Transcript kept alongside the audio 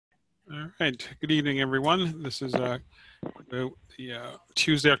All right. Good evening, everyone. This is the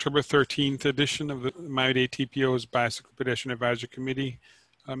Tuesday, October 13th edition of the Miami-Dade TPO's Bicycle Pedestrian Advisory Committee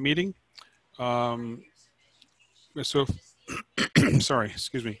meeting. Sorry,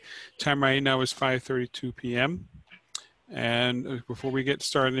 excuse me. Time right now is 5:32 p.m. And before we get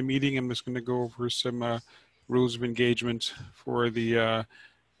started in the meeting, I'm just going to go over some rules of engagement for the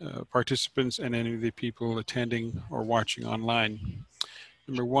participants and any of the people attending or watching online.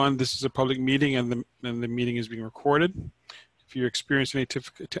 Number one, this is a public meeting and the meeting is being recorded. If you experience any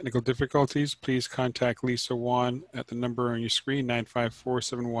technical difficulties, please contact Lisa Wan at the number on your screen,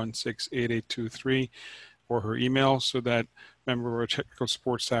 954-716-8823, or her email, so that member of our technical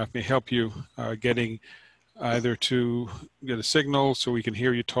support staff may help you getting either to get a signal so we can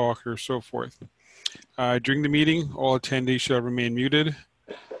hear you talk or so forth. During the meeting, all attendees shall remain muted,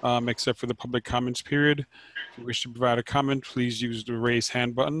 except for the public comments period. If you wish to provide a comment, please use the raise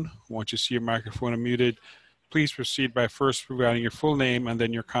hand button. Once you see your microphone unmuted, please proceed by first providing your full name and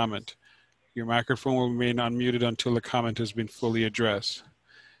then your comment. Your microphone will remain unmuted until the comment has been fully addressed.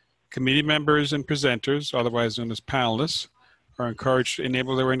 Committee members and presenters, otherwise known as panelists, are encouraged to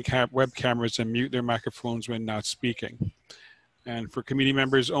enable their web cameras and mute their microphones when not speaking. And for committee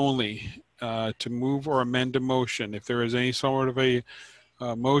members only, to move or amend a motion, if there is any sort of a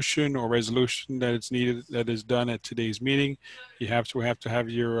motion or resolution that is needed, that is done at today's meeting, you have to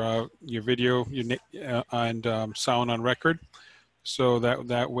have your video and sound on record, so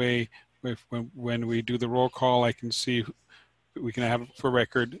that way, when we do the roll call, I can see, we can have for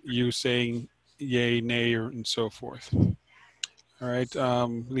record you saying yay, nay, or and so forth. All right,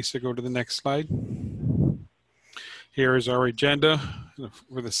 Lisa, go to the next slide. Here is our agenda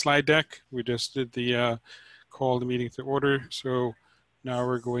with a slide deck. We just did the call the meeting to order, so now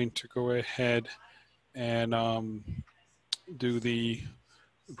we're going to go ahead and do the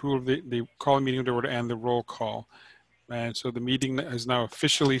approval of the call meeting to order and the roll call. And so the meeting has now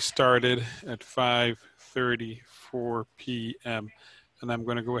officially started at 5:34 p.m. And I'm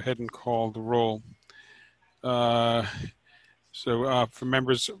going to go ahead and call the roll. For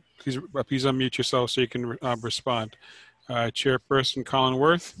members, please unmute yourself so you can respond. Chairperson Colin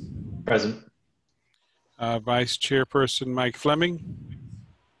Worth. Present. Vice Chairperson Mike Fleming.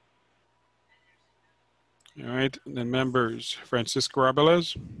 All right, and then members, Francisco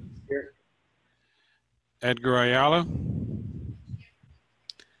Arbeles. Here. Edgar Ayala.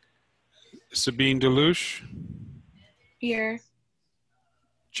 Sabine Delouche. Here.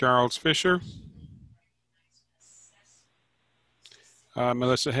 Charles Fisher.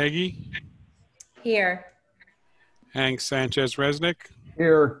 Melissa Hagee. Here. Hank Sanchez Resnick.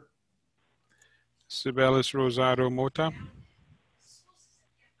 Here. Sibelis Rosado Mota.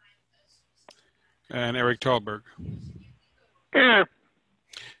 And Eric Tallberg. Here.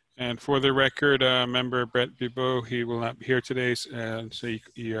 And for the record, member Brett Bibeau, he will not be here today, so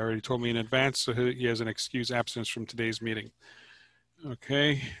he already told me in advance, so he has an excused absence from today's meeting.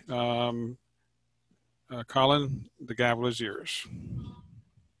 Okay, Colin, the gavel is yours.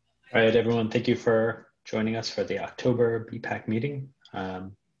 All right, everyone, thank you for joining us for the October BPAC meeting.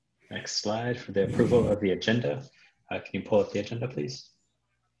 Next slide for the approval of the agenda. Can you pull up the agenda, please?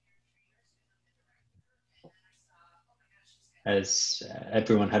 Has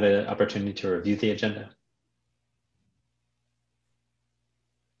everyone had an opportunity to review the agenda?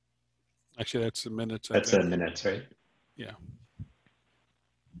 Actually, that's the minutes. That's the minutes, right? Yeah.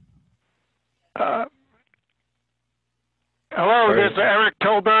 Hello, this is Eric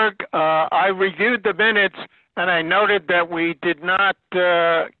Tolberg. I reviewed the minutes and I noted that we did not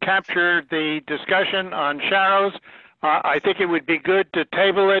capture the discussion on Sharrows. I think it would be good to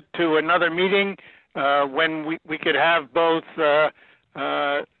table it to another meeting when we could have both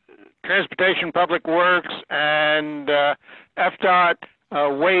Transportation Public Works and FDOT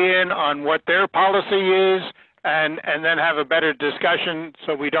weigh in on what their policy is and then have a better discussion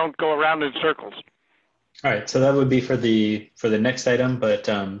so we don't go around in circles. All right, so that would be for the next item, but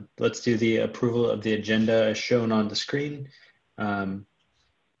let's do the approval of the agenda as shown on the screen.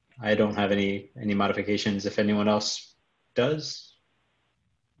 I don't have any modifications. If anyone else does,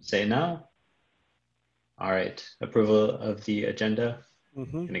 say no. All right, approval of the agenda.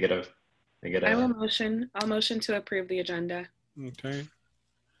 Mm-hmm. Can I get a? I will motion. I'll motion to approve the agenda. Okay.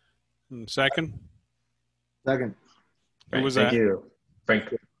 And second. Second. Who was thank that? You,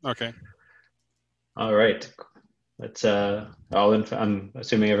 Frank. Okay. All right. Let's I'm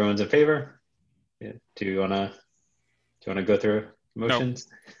assuming everyone's in favor. Yeah. Do you wanna go through motions?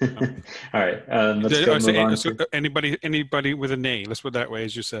 No. All right. Let's go move on. So anybody with a nay, let's put it that way,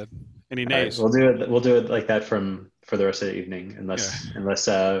 as you said. Any All right, nays? we'll do it like that for the rest of the evening, unless Yeah. unless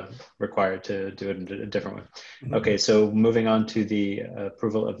required to do it in a different way. Mhm. Okay, so moving on to the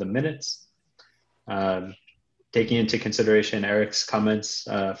approval of the minutes. Taking into consideration Eric's comments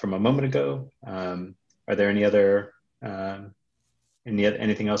from a moment ago, are there any other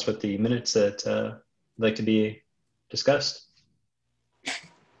anything else with the minutes that would like to be discussed?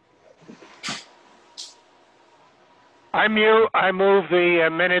 I move the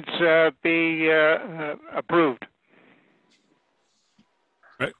minutes be approved.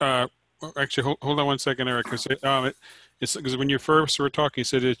 Actually, hold on one second, Eric. It's because when you first were talking, you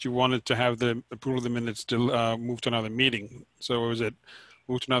said that you wanted to have the approval of the minutes to move to another meeting. So was it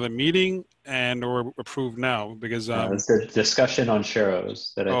move to another meeting and or approved now? Because It's the discussion on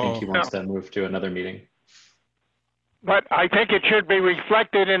Sharrows that I think he Oh, wants to move to another meeting. But I think it should be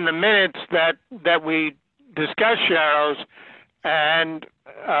reflected in the minutes that we discuss Sharrows, and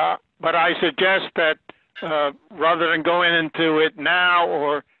but I suggest that rather than going into it now,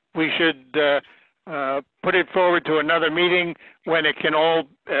 or we should put it forward to another meeting when it can all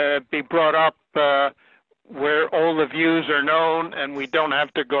be brought up where all the views are known and we don't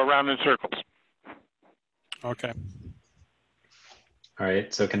have to go around in circles. okay. All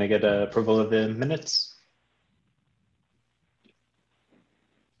right, so can I get approval of the minutes?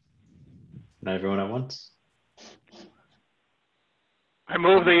 Not everyone at once? I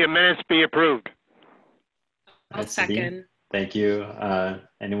move the minutes be approved. I'll Right, Sabine, second. thank you.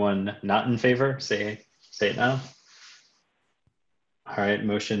 Anyone not in favor? Say it now. All right,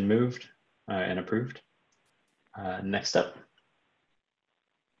 motion moved and approved. Next up,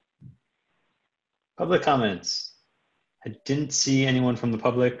 public comments. I didn't see anyone from the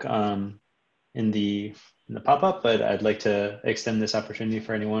public in the pop-up, but I'd like to extend this opportunity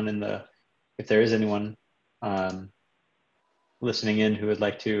for anyone if there is anyone listening in who would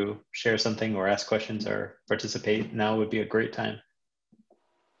like to share something or ask questions or participate, now would be a great time.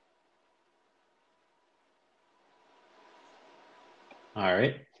 All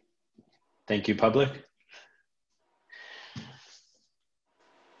right. Thank you, public.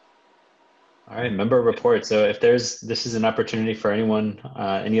 All right, member reports. So if this is an opportunity for anyone,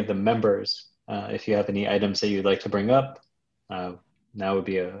 any of the members, if you have any items that you'd like to bring up, now would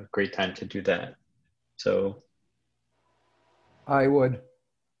be a great time to do that. So. I would.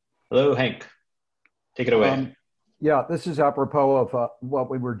 Hello, Hank. Take it away. Yeah, this is apropos of what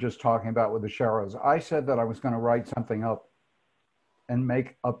we were just talking about with the Sharrows. I said that I was going to write something up and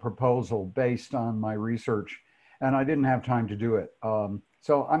make a proposal based on my research, and I didn't have time to do it.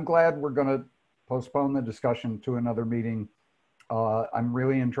 So I'm glad we're going to postpone the discussion to another meeting. I'm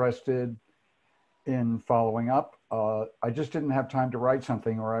really interested in following up. I just didn't have time to write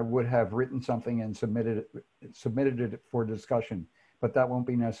something, or I would have written something and submitted it for discussion, but that won't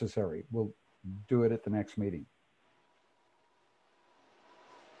be necessary. We'll do it at the next meeting.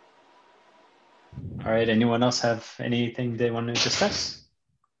 All right, anyone else have anything they want to discuss?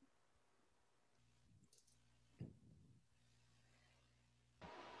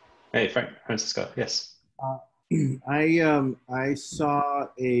 Hey, Francisco, yes. I saw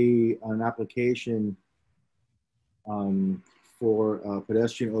an application for a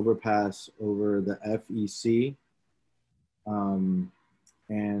pedestrian overpass over the FEC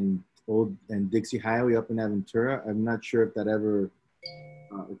and Dixie Highway up in Aventura. I'm not sure if that ever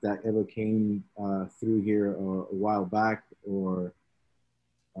came through here a while back or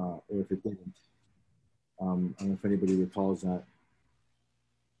if it didn't. I don't know if anybody recalls that.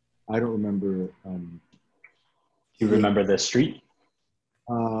 I don't remember. Do you remember the street?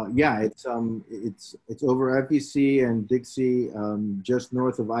 Yeah, it's over FEC and Dixie, just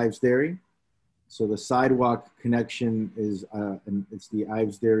north of Ives Dairy. So the sidewalk connection is it's the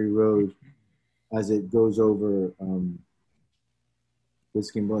Ives Dairy Road as it goes over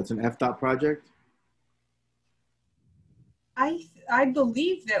Biscayne Bowl. It's an FDOT project. I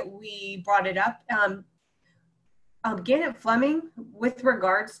believe that we brought it up. Gannett Fleming, with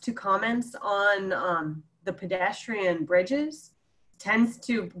regards to comments on the pedestrian bridges, tends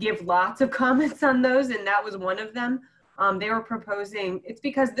to give lots of comments on those, and that was one of them. They were proposing, it's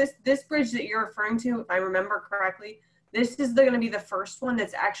because this bridge that you're referring to, if I remember correctly, this is going to be the first one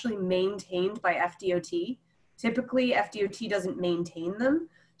that's actually maintained by FDOT. Typically, FDOT doesn't maintain them,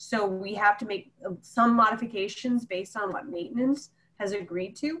 so we have to make some modifications based on what maintenance has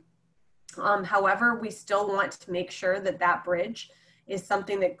agreed to. However, we still want to make sure that that bridge is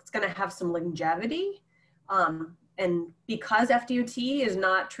something that's going to have some longevity. And because FDOT is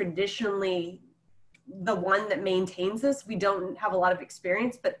not traditionally the one that maintains this, we don't have a lot of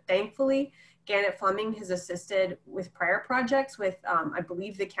experience, but thankfully Gannett Fleming has assisted with prior projects with, I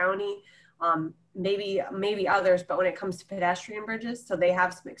believe, the county, maybe others, but when it comes to pedestrian bridges, so they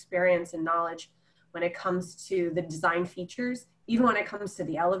have some experience and knowledge when it comes to the design features, even when it comes to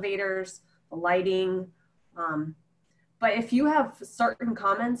the elevators, the lighting. But if you have certain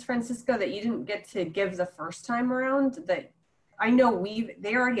comments, Francisco, that you didn't get to give the first time around, that I know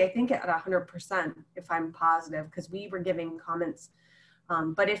they already, I think, at 100%, if I'm positive, because we were giving comments.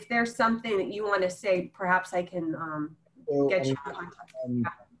 But if there's something that you want to say, perhaps I can get you in contact.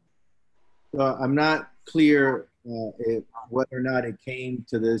 I'm not clear whether or not it came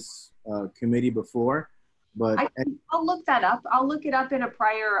to this committee before, but I'll look that up. I'll look it up in a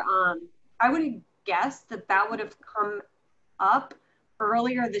prior, I would have guessed that would have come up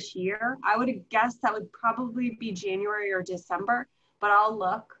earlier this year. I would have guessed that would probably be January or December, but I'll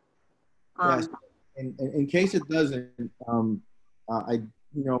look. Yes. In case it doesn't, I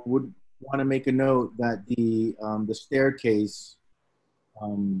would want to make a note that the staircase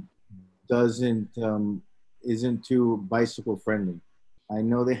isn't too bicycle friendly. I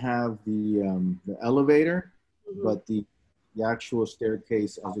know they have the elevator, but the actual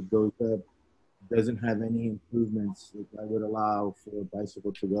staircase as it goes up doesn't have any improvements that would allow for a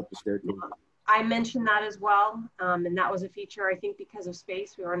bicycle to go up the staircase. I mentioned that as well, and that was a feature. I think because of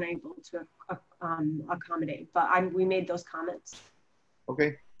space, we weren't able to accommodate, but we made those comments.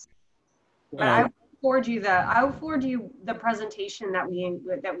 Okay. But I will forward you the presentation that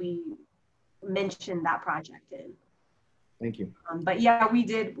we mentioned that project in. Thank you. But yeah, we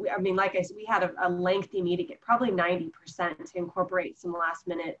did. I mean, like I said, we had a lengthy meeting, probably 90% to incorporate some last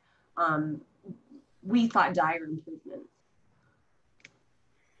minute. We thought dire improvements.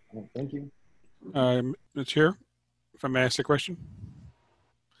 Thank you. Chair, if I may ask a question.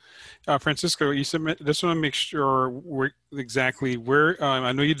 Francisco, you submit, just want to make sure exactly where,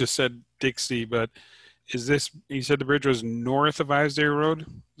 I know you just said Dixie, but is this, you said the bridge was north of Isedale Road? Is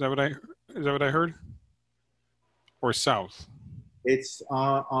that what I heard? Or south? It's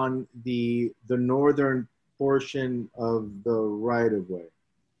on the northern portion of the right of way.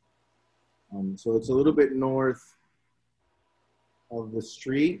 So it's a little bit north of the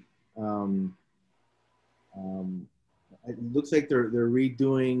street. It looks like they're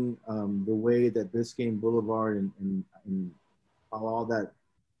redoing the way that Biscayne Boulevard and all that.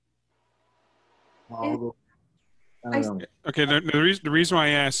 I don't know. Okay, the reason why I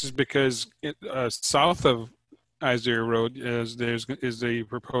asked is because south of Isedale Road is the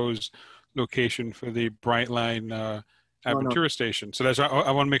proposed location for the Brightline Aventura station. So that's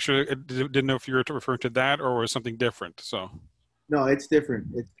I want to make sure. I didn't know if you were referring to that or was something different. So. No, it's different.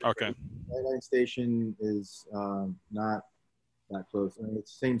 Okay. Brightline station is not that close. I mean,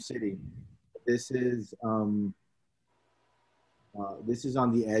 it's the same city. This is on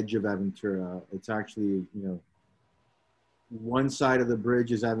the edge of Aventura. It's actually, one side of the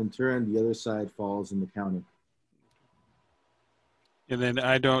bridge is Aventura and the other side falls in the county. And then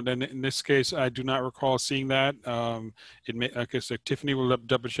and in this case, I do not recall seeing that. It may, I guess Tiffany will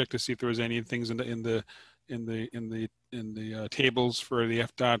double check to see if there was any things in the tables for the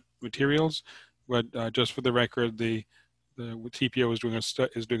FDOT materials. But just for the record, the TPO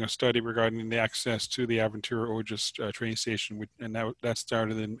is doing a study regarding the access to the Aventura Otis train station, and that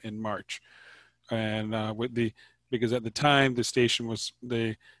started in March. And because at the time the station was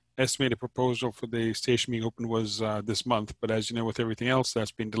the estimated proposal for the station being open was this month, but as you know, with everything else,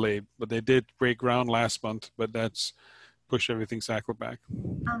 that's been delayed. But they did break ground last month, but that's pushed everything cycle back.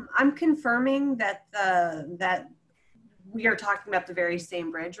 I'm confirming that that we are talking about the very same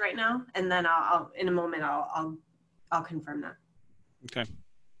bridge right now, and then I'll in a moment I'll confirm that. Okay.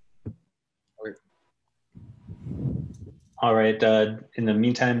 All right. In the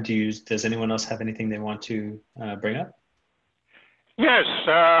meantime, does anyone else have anything they want to bring up? Yes,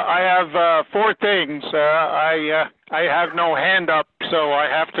 I have 4 things. I have no hand up, so I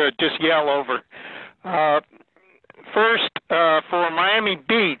have to just yell over. First, for Miami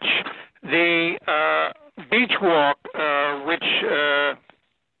Beach, the beach walk, which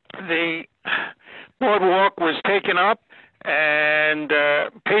the boardwalk was taken up, and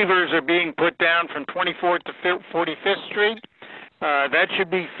pavers are being put down from 24th to 45th Street. That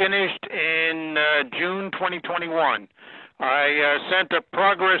should be finished in June 2021. I sent a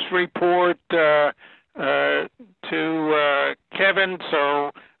progress report to Kevin,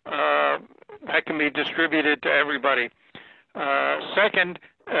 so that can be distributed to everybody. Second,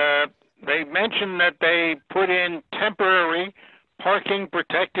 they mentioned that they put in temporary parking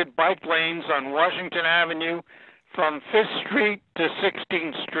protected bike lanes on Washington Avenue from 5th Street to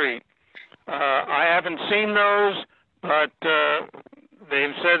 16th Street. I haven't seen those, but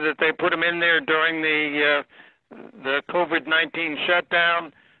they've said that they put them in there during the COVID-19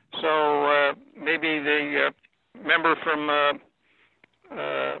 shutdown. So maybe the member from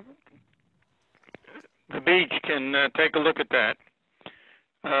the beach can take a look at that.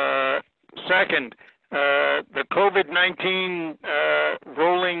 Second, the COVID-19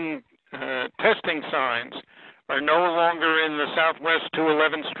 rolling testing signs are no longer in the Southwest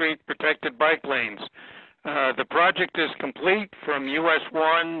 211th Street protected bike lanes. The project is complete from US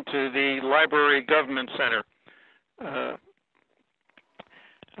 1 to the Library Government Center.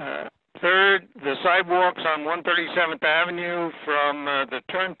 Third, the sidewalks on 137th Avenue from the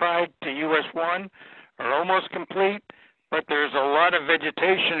Turnpike to US 1 are almost complete, but there's a lot of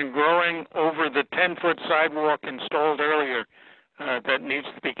vegetation growing over the 10-foot sidewalk installed earlier that needs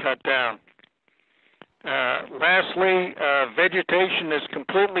to be cut down. Lastly, vegetation is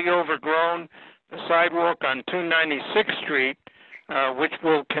completely overgrown the sidewalk on 296th Street, which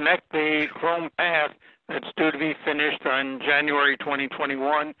will connect the Chrome Path that's due to be finished on January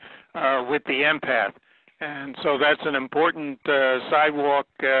 2021 with the M-Path. And so that's an important sidewalk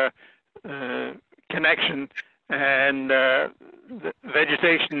connection, and the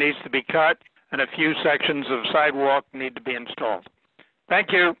vegetation needs to be cut, and a few sections of sidewalk need to be installed.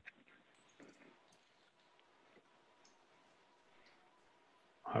 Thank you.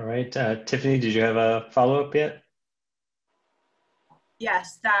 All right, Tiffany, did you have a follow-up yet?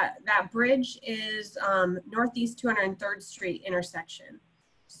 Yes, that bridge is Northeast 203rd Street intersection.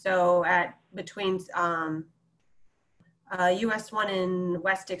 So at between US 1 and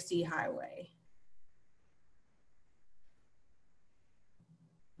West Dixie Highway.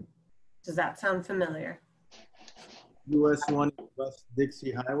 Does that sound familiar? US 1 West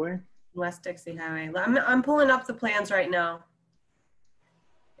Dixie Highway? West Dixie Highway. I'm pulling up the plans right now.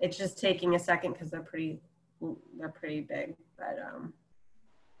 It's just taking a second because they're pretty big, but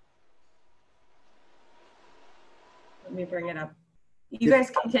let me bring it up. You guys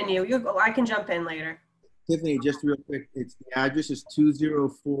continue. I can jump in later. Tiffany, just real quick, the address is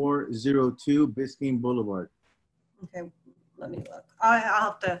 20402 Biscayne Boulevard. Okay, let me look.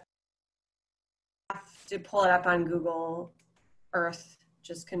 I'll have to pull it up on Google Earth.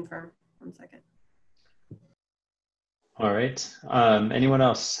 Just confirm. 1 second. All right. Anyone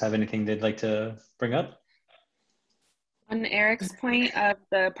else have anything they'd like to bring up? On Eric's point of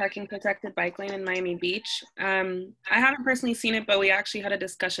the parking protected bike lane in Miami Beach, I haven't personally seen it, but we actually had a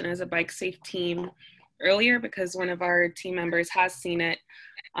discussion as a bike safe team earlier because one of our team members has seen it.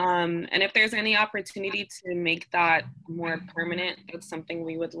 And if there's any opportunity to make that more permanent, it's something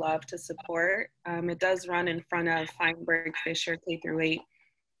we would love to support. It does run in front of Feinberg Fisher K-8,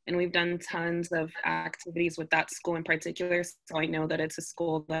 and we've done tons of activities with that school in particular. So I know that it's a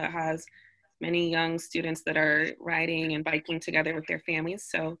school that has many young students that are riding and biking together with their families.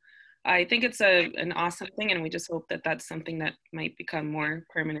 So I think it's an awesome thing, and we just hope that that's something that might become more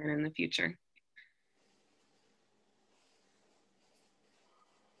permanent in the future.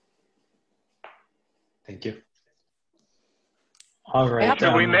 Thank you. All right.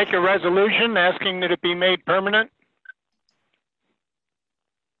 Can we make a resolution asking that it be made permanent?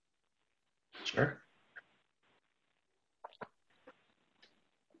 Sure.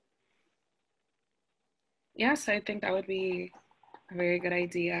 Yes, I think that would be a very good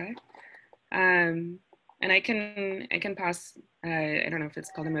idea. And I can pass, I don't know if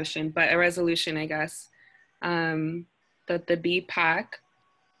it's called a motion, but a resolution, I guess, that the BPAC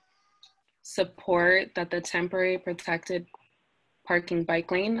support that the temporary protected parking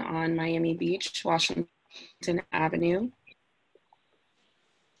bike lane on Miami Beach, Washington Avenue,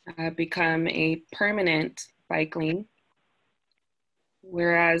 become a permanent bike lane,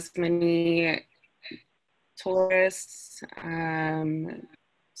 whereas many tourists,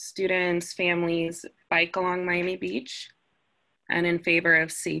 students, families bike along Miami Beach, and in favor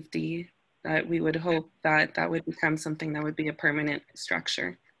of safety, that we would hope that that would become something that would be a permanent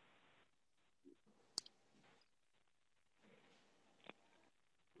structure.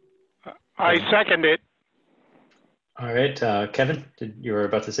 I second it. All right, Kevin, you were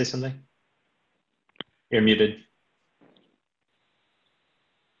about to say something? You're muted.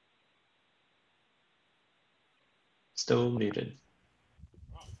 Still muted.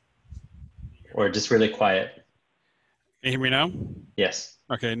 Or just really quiet. Can you hear me now? Yes.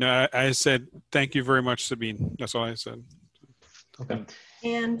 Okay, no, I said, thank you very much, Sabine. That's all I said. Okay.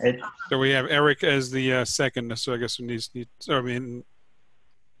 And So we have Eric as the second, so I guess we need I mean,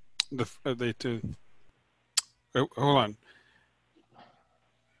 the two. Oh, hold on.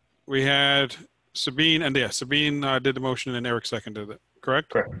 We had Sabine, and yeah, Sabine did the motion and Eric seconded it,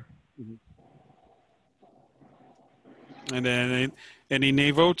 correct? Correct. And then any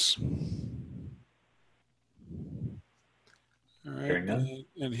nay votes? All right, Hearing none.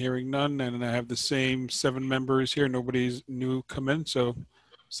 and hearing none, and I have the same 7 members here. Nobody's new come in, so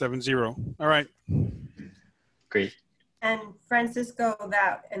 7-0. All right. Great. And Francisco,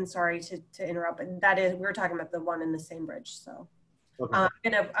 and sorry to interrupt, but that is, we're talking about the one in the same bridge. So Okay. I'm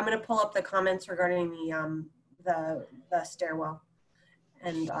gonna pull up the comments regarding the stairwell,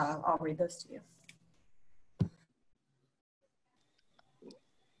 and I'll read those to you.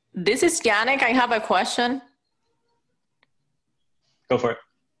 This is Yannick. I have a question. Go for it.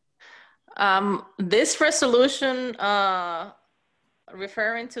 This resolution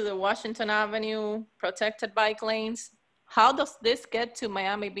referring to the Washington Avenue protected bike lanes, how does this get to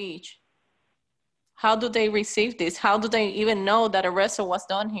Miami Beach? How do they receive this? How do they even know that a reso was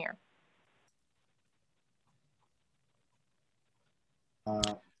done here? Hold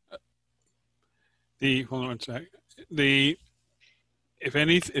on a sec. If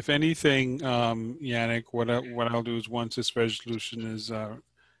anything, Yannick, what I'll do is once this resolution is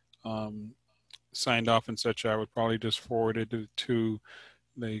signed off and such, I would probably just forward it to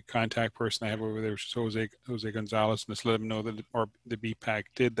the contact person I have over there, which is Jose Gonzalez, and just let them know that the BPAC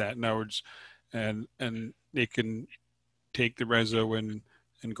did that. In other words, and they can take the reso and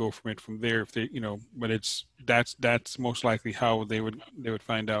go from it from there if they, but that's most likely how they would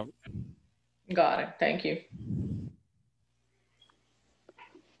find out. Got it. Thank you.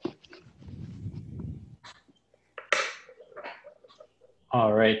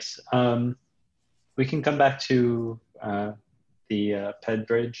 All right. We can come back to the PED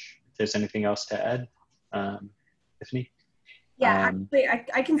bridge if there's anything else to add. Tiffany? Yeah, actually,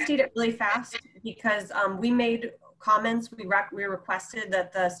 I can state it really fast because we made comments. We requested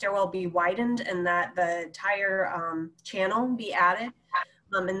that the stairwell be widened and that the tire channel be added.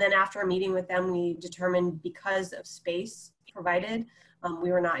 And then after a meeting with them, we determined because of space provided,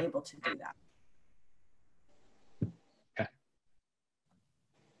 we were not able to do that. Okay.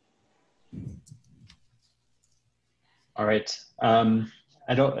 All right.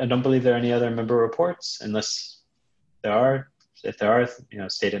 I don't believe there are any other member reports unless there are. If there are,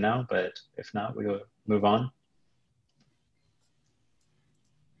 state it now, but if not, we will move on.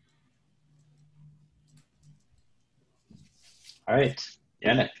 All right,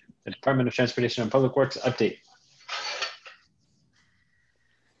 Yannick, the Department of Transportation and Public Works update.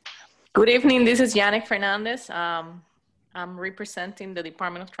 Good evening, this is Yannick Fernandez. I'm representing the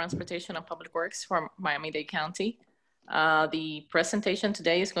Department of Transportation and Public Works from Miami-Dade County. The presentation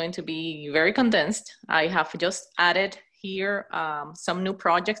today is going to be very condensed. I have just added here some new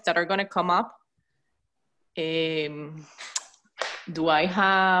projects that are going to come up. Do I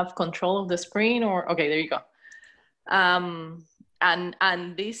have control of the screen or, okay, there you go.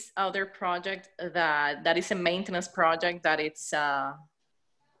 And this other project that is a maintenance project that it's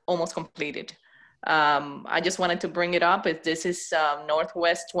almost completed. I just wanted to bring it up. This is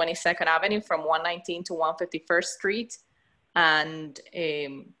Northwest 22nd Avenue from 119 to 151st Street. And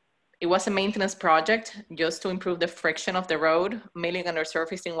it was a maintenance project just to improve the friction of the road. Milling and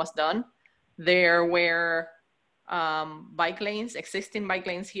resurfacing was done. There were existing bike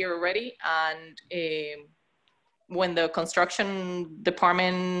lanes here already. And when the construction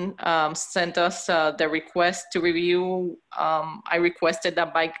department sent us the request to review, I requested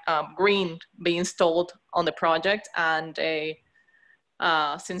that bike green be installed on the project. And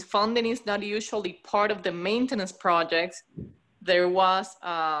since funding is not usually part of the maintenance projects, there was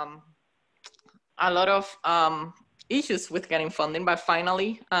a lot of issues with getting funding, but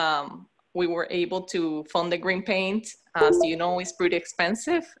finally we were able to fund the green paint. As you know, it's pretty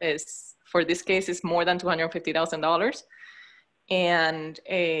expensive. For this case, it's more than $250,000. And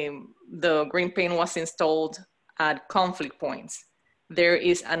the green paint was installed at conflict points. There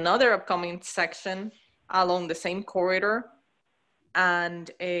is another upcoming section along the same corridor and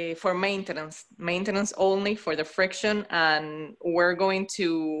for maintenance only for the friction. And we're going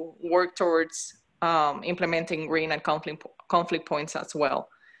to work towards implementing green at conflict points as well.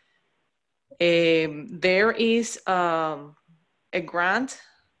 There is a grant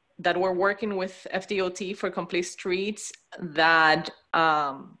that we're working with FDOT for Complete Streets that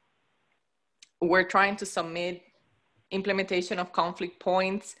we're trying to submit implementation of conflict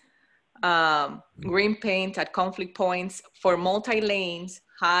points, green paint at conflict points for multi-lanes,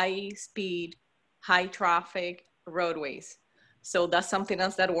 high speed, high traffic roadways. So that's something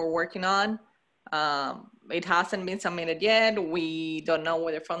else that we're working on. It hasn't been submitted yet. We don't know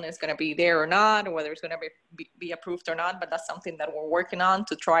whether funding is going to be there or not, or whether it's going to be approved or not, but that's something that we're working on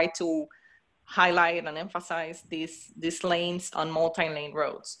to try to highlight and emphasize these lanes on multi-lane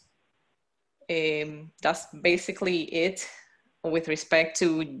roads. That's basically it with respect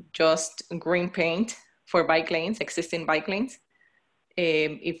to just green paint for bike lanes, existing bike lanes.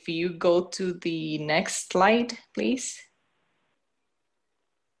 If you go to the next slide, please.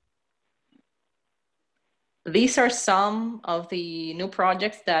 These are some of the new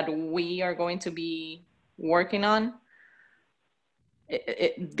projects that we are going to be working on.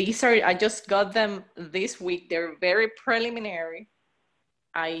 These are, I just got them this week. They're very preliminary.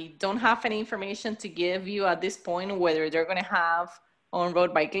 I don't have any information to give you at this point, whether they're going to have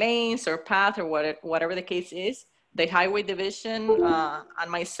on-road bike lanes or path or whatever the case is. The highway division and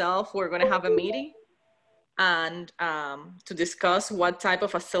myself, we're going to have a meeting and to discuss what type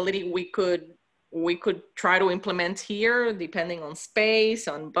of facility we could try to implement here, depending on space,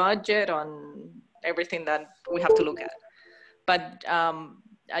 on budget, on everything that we have to look at. But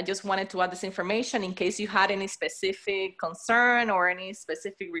I just wanted to add this information in case you had any specific concern or any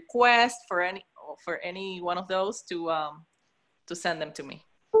specific request for any one of those to send them to me.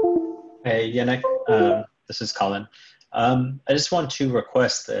 Hey, Yannick, this is Colin. I just want to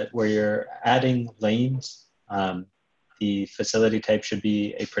request that where you're adding lanes, the facility type should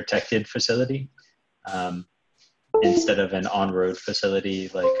be a protected facility instead of an on-road facility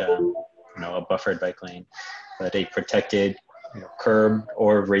like a buffered bike lane, but a protected curb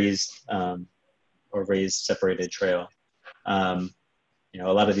or raised separated trail. A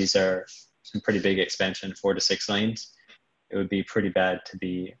lot of these are some pretty big expansion, 4 to 6 lanes. It would be pretty bad to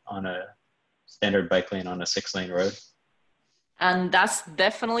be on a standard bike lane on a 6-lane road. And that's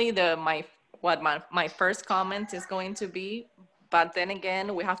definitely what my first comment is going to be. But then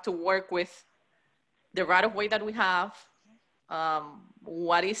again, we have to work with the right of way that we have.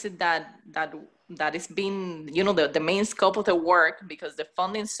 What is it that is being, the main scope of the work, because the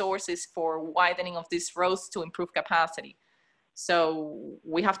funding source is for widening of these roads to improve capacity. So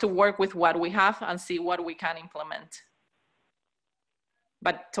we have to work with what we have and see what we can implement.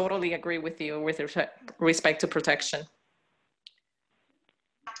 But totally agree with you with respect to protection.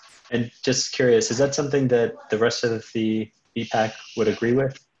 And just curious, is that something that the rest of the BPAC would agree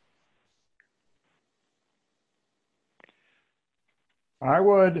with? I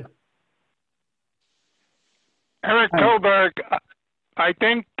would. Eric Tolberg, I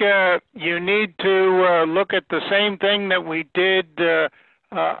think you need to look at the same thing that we did,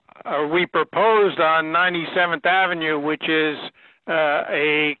 we proposed on 97th Avenue, which is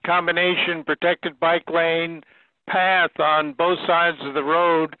a combination protected bike lane path on both sides of the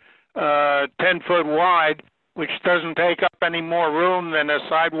road, 10 foot wide, which doesn't take up any more room than a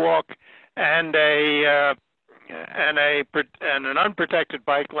sidewalk and an unprotected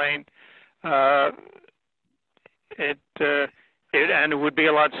bike lane. And it would be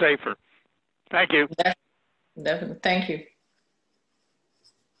a lot safer. Thank you. Definitely. Thank you.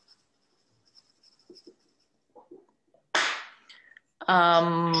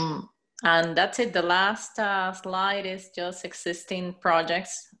 And that's it. The last slide is just existing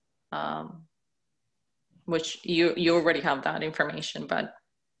projects, which you already have that information, but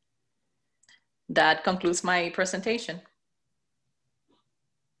that concludes my presentation.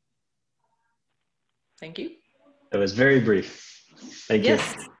 Thank you. It was very brief. Thank you.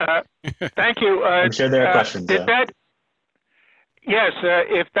 Thank you. I'm sure there are questions. Yes,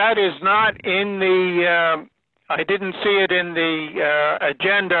 if that is not in the, I didn't see it in the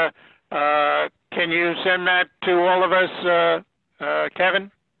agenda, can you send that to all of us, Kevin?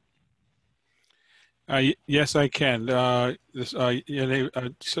 Yes, I can. They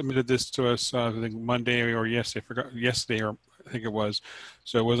submitted this to us, I think Monday or yesterday. I forgot yesterday, or I think it was.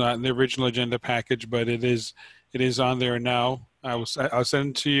 So it was not in the original agenda package, but it is on there now. I'll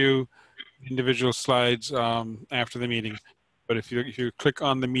send to you individual slides after the meeting. But if you click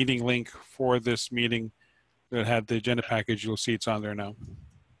on the meeting link for this meeting that had the agenda package, you'll see it's on there now.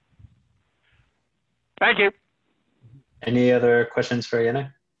 Thank you. Any other questions for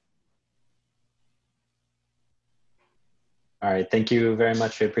Yana? All right, thank you very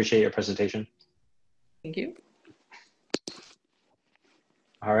much. I appreciate your presentation. Thank you.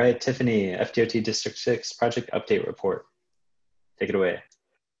 All right, Tiffany, FDOT District 6 project update report. Take it away.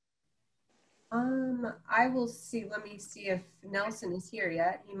 I will see, let me see if Nelson is here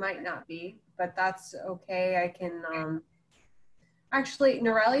yet. He might not be, but that's okay. I can, actually,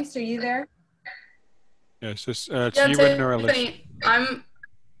 Norellis, are you there? Yes, it's you and Norellis.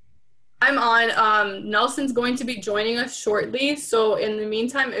 I'm on. Nelson's going to be joining us shortly. So in the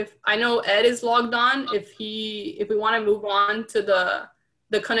meantime, if I know Ed is logged on, if we want to move on to the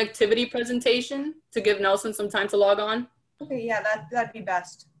connectivity presentation to give Nelson some time to log on. Okay, yeah, that'd be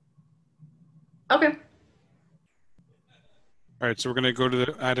best. Okay. All right, so we're going to go to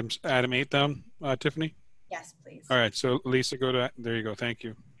the item 8 down, Tiffany. Yes, please. All right, so Lisa, go to, there you go. Thank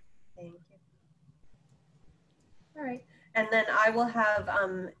you. Thank you. All right, and then I will have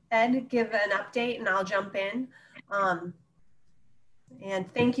Ed give an update, and I'll jump in.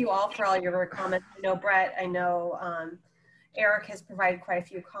 And thank you all for all your comments. I know Brett, I know Eric has provided quite a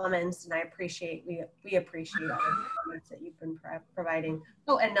few comments, and I appreciate, we appreciate all the comments that you've been providing.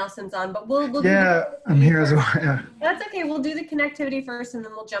 Oh, and Nelson's on, but we'll yeah, I'm here as well. Yeah. That's okay. We'll do the connectivity first, and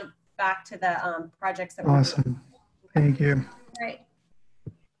then we'll jump back to the projects that awesome. we're doing. Thank you. All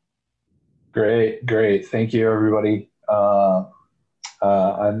right. Great. Thank you, everybody. My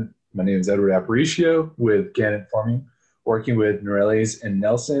name is Edward Aparicio with Gannett Farming, working with Norellis and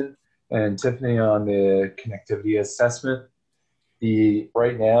Nelson and Tiffany on the connectivity assessment.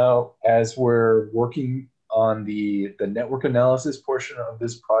 Right now, as we're working on the network analysis portion of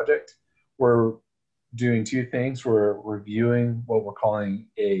this project, we're doing two things. We're reviewing what we're calling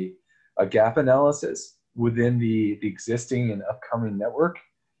a gap analysis within the existing and upcoming network,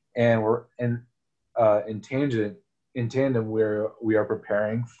 and we're in tandem where we are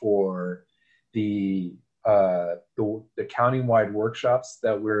preparing for the county-wide workshops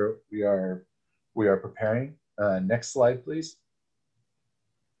that we are preparing. Next slide, please.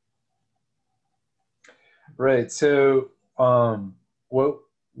 Right. So one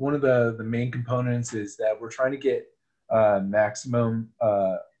of the main components is that we're trying to get maximum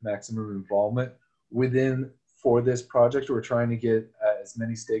involvement for this project. We're trying to get as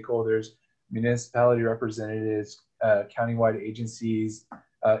many stakeholders, municipality representatives, countywide agencies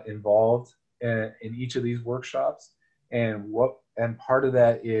involved in each of these workshops. And part of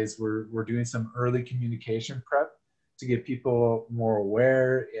that is we're doing some early communication prep to get people more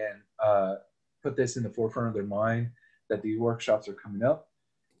aware and put this in the forefront of their mind that these workshops are coming up.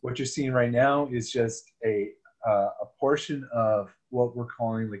 What you're seeing right now is just a portion of what we're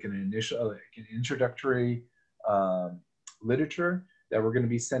calling like an introductory literature that we're going to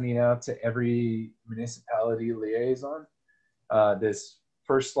be sending out to every municipality liaison. This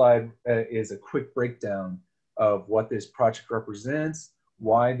first slide is a quick breakdown of what this project represents,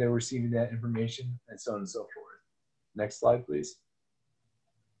 why they're receiving that information, and so on and so forth. Next slide, please.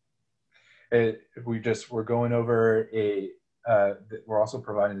 We're going over we're also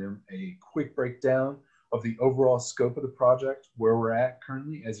providing them a quick breakdown of the overall scope of the project, where we're at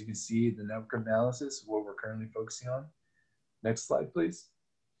currently. As you can see, the network analysis, what we're currently focusing on. Next slide, please.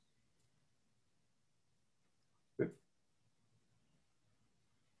 Good.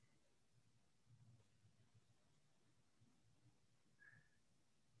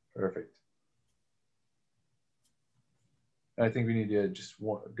 Perfect. I think we need to just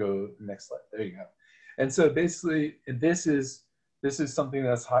go next slide. There you go. And so basically, this is something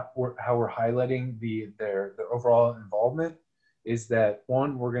that's how we're highlighting their overall involvement. Is that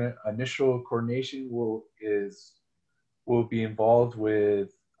one, initial coordination will be involved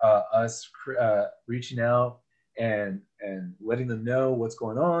with us reaching out and letting them know what's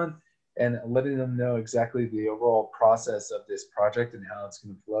going on and letting them know exactly the overall process of this project and how it's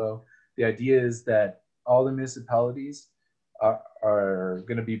going to flow. The idea is that all the municipalities are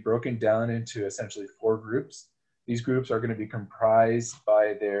going to be broken down into essentially 4 groups. These groups are going to be comprised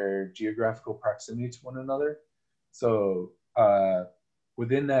by their geographical proximity to one another. So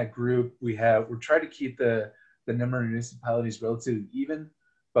within that group, we're trying to keep the number of municipalities relatively even,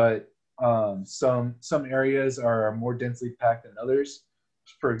 but some areas are more densely packed than others.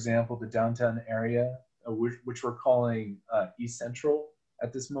 For example, the downtown area, which we're calling East Central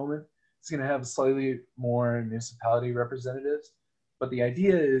at this moment, it's going to have slightly more municipality representatives. But the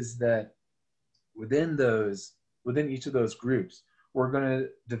idea is that within each of those groups, we're going to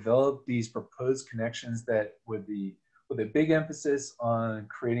develop these proposed connections that with a big emphasis on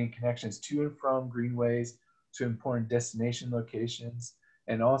creating connections to and from greenways to important destination locations,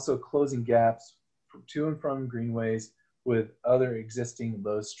 and also closing gaps to and from greenways with other existing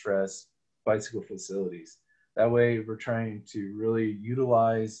low stress bicycle facilities. That way we're trying to really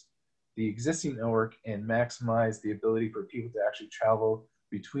utilize the existing network and maximize the ability for people to actually travel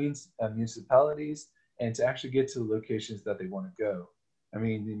between municipalities and to actually get to the locations that they want to go. I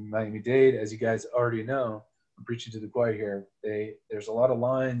mean, in Miami-Dade, as you guys already know, I'm preaching to the choir here, there's a lot of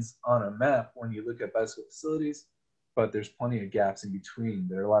lines on a map when you look at bicycle facilities, but there's plenty of gaps in between.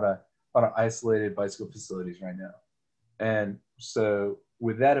 There are a lot of isolated bicycle facilities right now. And so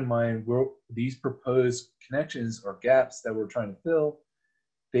with that in mind, these proposed connections or gaps that we're trying to fill,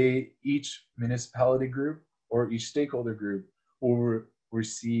 each municipality group or each stakeholder group will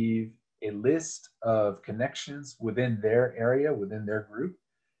receive a list of connections within their area, within their group,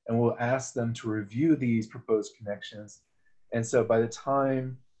 and we'll ask them to review these proposed connections And so by the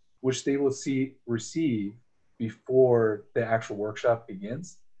time, which they will receive before the actual workshop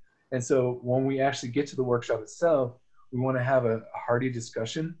begins. And so when we actually get to the workshop itself, we want to have a hearty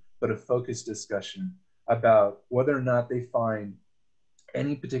discussion, but a focused discussion about whether or not they find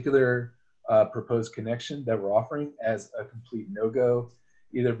any particular proposed connection that we're offering as a complete no-go,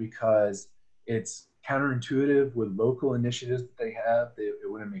 either because it's counterintuitive with local initiatives that they have, it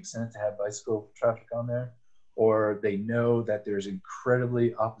wouldn't make sense to have bicycle traffic on there, or they know that there's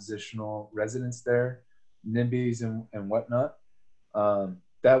incredibly oppositional residents there, NIMBYs and whatnot.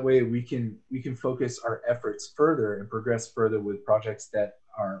 That way we can focus our efforts further and progress further with projects that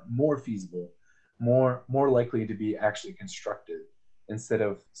are more feasible, more likely to be actually constructed, instead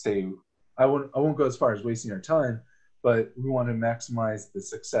of, say, I won't go as far as wasting our time, but we want to maximize the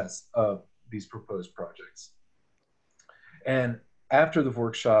success of these proposed projects. And after the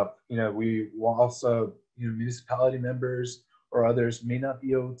workshop, we will also, municipality members or others may not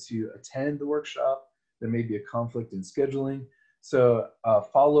be able to attend the workshop. There may be a conflict in scheduling. So a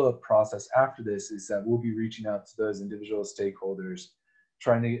follow-up process after this is that we'll be reaching out to those individual stakeholders,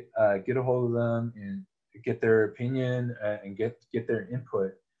 trying to get a hold of them and get their opinion and get their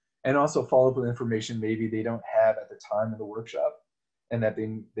input, and also follow up with information maybe they don't have at the time of the workshop and that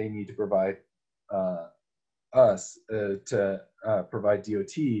they need to provide us to provide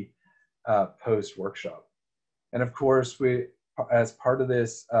DOT post-workshop. And of course, we, as part of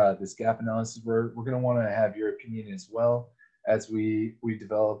this this gap analysis, we're going to want to have your opinion as well. As we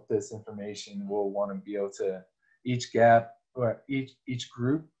develop this information, we'll want to be able to, each gap or each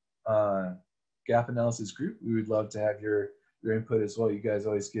group, gap analysis group, we would love to have your input as well. You guys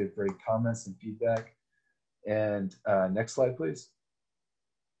always give great comments and feedback. And next slide, please.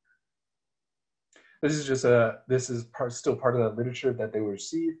 This is just still part of the literature that they will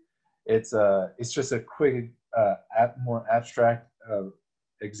receive. It's just a quick, more abstract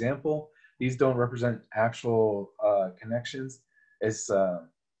example. These don't represent actual connections. It's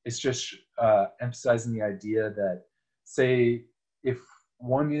just emphasizing the idea that, say, if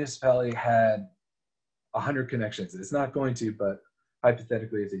one municipality had 100 connections, it's not going to, but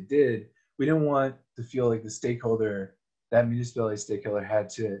hypothetically, if they did, we don't want to feel like the stakeholder, that municipality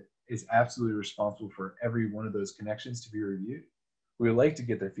stakeholder, is absolutely responsible for every one of those connections to be reviewed. We would like to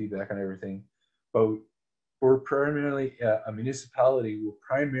get their feedback on everything, but we're primarily, a municipality will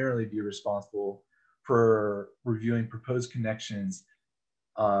primarily be responsible for reviewing proposed connections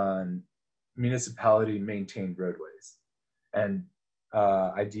on municipality maintained roadways. And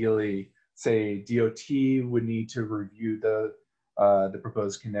ideally, say DOT would need to review the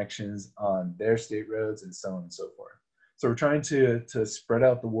proposed connections on their state roads and so on and so forth. So we're trying to spread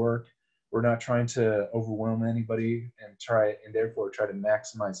out the work. We're not trying to overwhelm anybody and therefore try to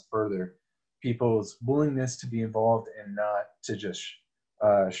maximize further people's willingness to be involved and not to just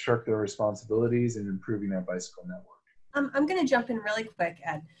shirk their responsibilities in improving our bicycle network. I'm going to jump in really quick,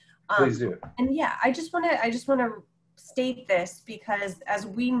 Ed. Please do. And yeah, I just want to state this because, as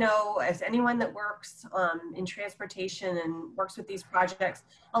we know, as anyone that works in transportation and works with these projects,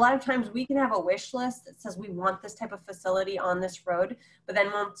 a lot of times we can have a wish list that says we want this type of facility on this road, but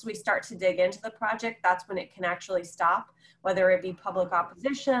then once we start to dig into the project, that's when it can actually stop, whether it be public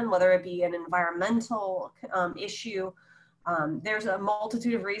opposition, whether it be an environmental issue. There's a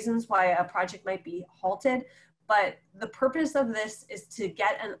multitude of reasons why a project might be halted, but the purpose of this is to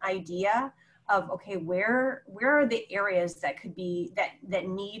get an idea of, okay, where are the areas that could be, that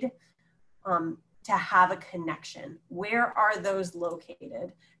need to have a connection? Where are those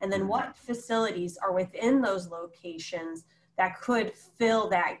located? And then what facilities are within those locations that could fill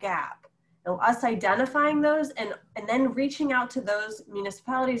that gap? And us identifying those and then reaching out to those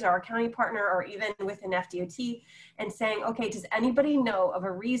municipalities or our county partner or even within FDOT and saying, okay, does anybody know of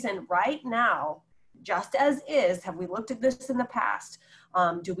a reason right now, just as is, have we looked at this in the past?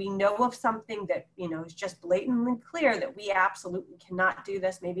 Do we know of something that, is just blatantly clear that we absolutely cannot do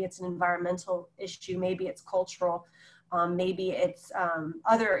this? Maybe it's an environmental issue, maybe it's cultural, maybe it's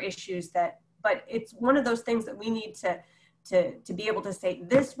other issues but it's one of those things that we need to be able to say,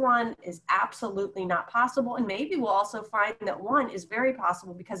 this one is absolutely not possible. And maybe we'll also find that one is very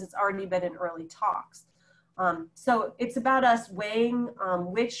possible because it's already been in early talks. So it's about us weighing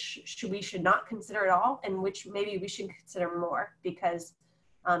which we should not consider at all and which maybe we should consider more because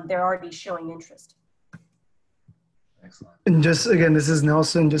they're already showing interest. Excellent. And just again, this is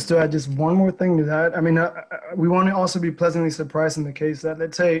Nelson. Just to add just one more thing to that. I mean, we want to also be pleasantly surprised in the case that,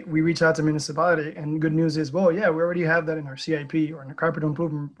 let's say we reach out to municipality and good news is, well, yeah, we already have that in our CIP or in the capital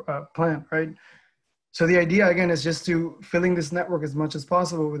improvement plan, right? So the idea, again, is just to filling this network as much as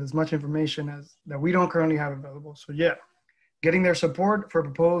possible with as much information as that we don't currently have available. So yeah, getting their support for a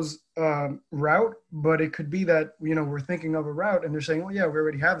proposed route, but it could be that, you know, we're thinking of a route and they're saying, well, yeah, we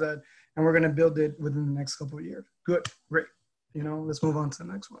already have that and we're going to build it within the next couple of years. Good, great. You know, let's move on to the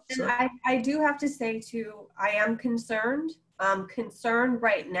next one. So. And I do have to say too, I am concerned. Concerned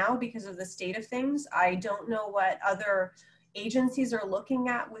right now because of the state of things. I don't know what other agencies are looking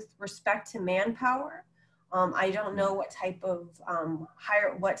at with respect to manpower. I don't know what type of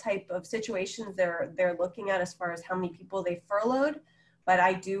what type of situations they're looking at as far as how many people they furloughed. But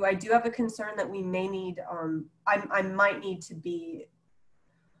I do have a concern that we may need. I might need to be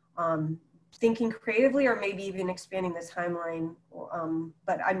thinking creatively, or maybe even expanding the timeline.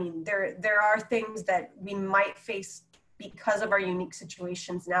 But I mean, there are things that we might face because of our unique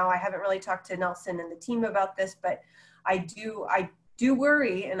situations now. I haven't really talked to Nelson and the team about this, but I do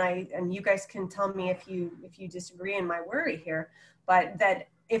worry, and you guys can tell me if you disagree in my worry here, but that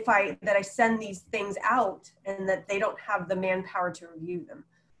I send these things out and that they don't have the manpower to review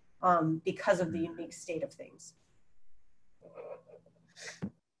them because of the unique state of things.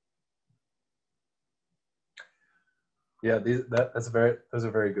 Yeah, those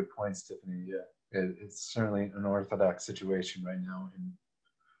are very good points, Tiffany. Yeah, it's certainly an unorthodox situation right now, and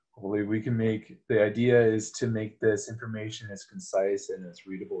hopefully we can the idea is to make this information as concise and as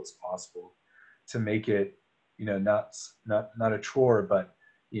readable as possible, to make it, you know, not a chore, but,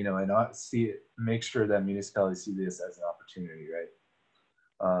 you know, and not make sure that municipalities see this as an opportunity,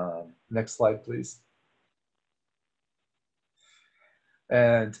 right? Next slide, please.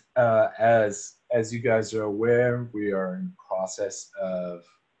 And as you guys are aware, we are in the process of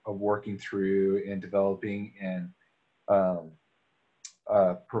working through and developing and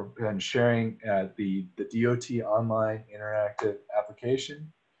sharing the DOT online interactive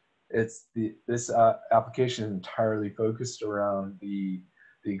application. This application is entirely focused around the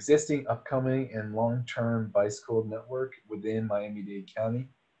existing, upcoming, and long-term bicycle network within Miami-Dade County.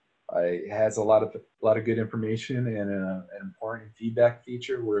 It has a lot of good information and an important feedback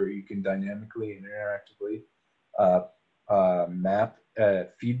feature where you can dynamically and interactively map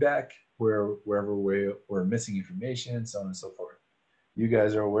feedback wherever we're missing information, so on and so forth. You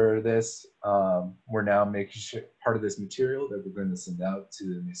guys are aware of this. We're now making sure part of this material that we're going to send out to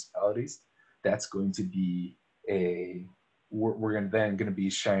the municipalities, that's going to be we're going to be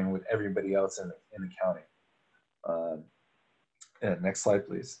sharing with everybody else in the county. And next slide,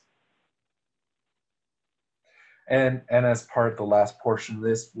 please. And as part of the last portion of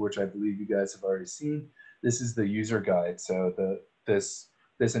this, which I believe you guys have already seen, this is the user guide. So this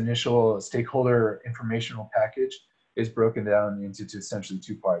initial stakeholder informational package is broken down into essentially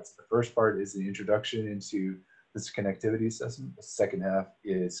two parts. The first part is the introduction into this connectivity assessment. The second half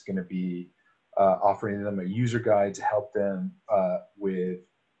is going to be offering them a user guide to help them with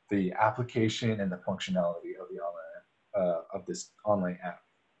the application and the functionality of the online of this online app.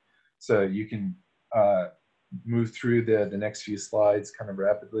 So you can move through the next few slides kind of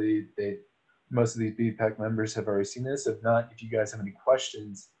rapidly. Most of these BPAC members have already seen this. If not, if you guys have any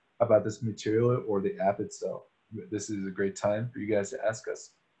questions about this material or the app itself, this is a great time for you guys to ask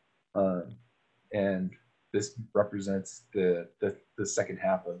us. And this represents the second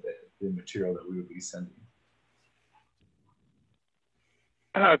half of the material that we will be sending.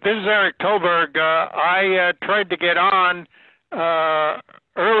 This is Eric Tolberg. I tried to get on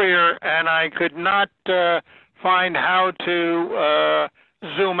earlier and I could not find how to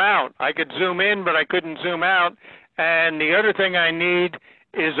zoom out. I could zoom in, but I couldn't zoom out. And the other thing I need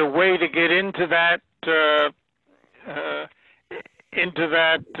is a way to get into that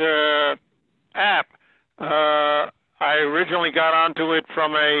app. I originally got onto it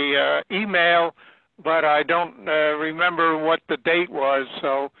from a email, but I don't remember what the date was.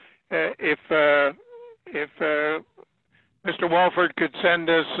 So if Mr. Walford could send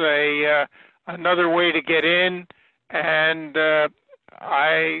us another way to get in, and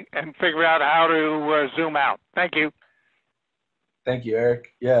figure out how to zoom out. Thank you. Thank you,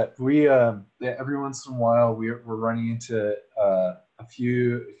 Eric. Yeah, we every once in a while we're running into a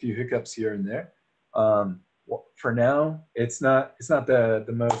few hiccups here and there. Well, for now, it's not the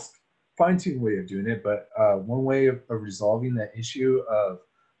most fine-tuned way of doing it, but one way of resolving that issue of,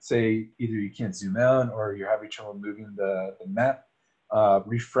 say, either you can't zoom out or you're having trouble moving the map,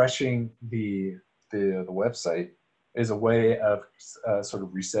 refreshing the website is a way of sort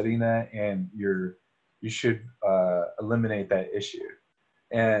of resetting that, and you should eliminate that issue.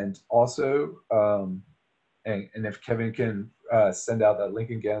 And also, and if Kevin can send out that link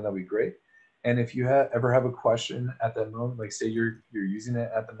again, that'd be great. And if you ever have a question at that moment, like say you're using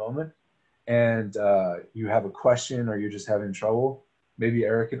it at the moment, and you have a question or you're just having trouble, maybe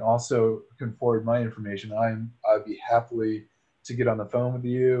Eric can forward my information. I'd be happily to get on the phone with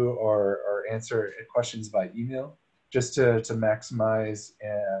you or answer questions by email, just to maximize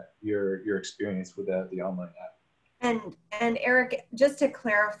your experience with the online app. And Eric, just to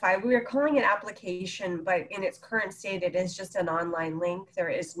clarify, we are calling it application, but in its current state, it is just an online link. There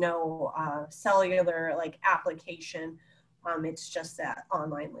is no cellular like application. It's just that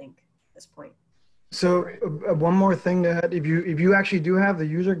online link at this point. So one more thing that if you actually do have the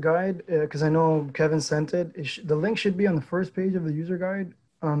user guide, because I know Kevin sent it, the link should be on the first page of the user guide.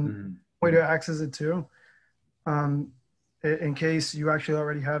 Way to access it too. In case you actually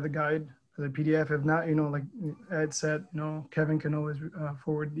already have the guide, the PDF. If not, like Ed said, Kevin can always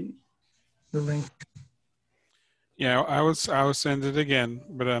forward the link. Yeah, I will send it again,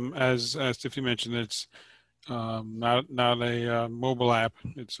 but as Tiffany mentioned, it's not a mobile app.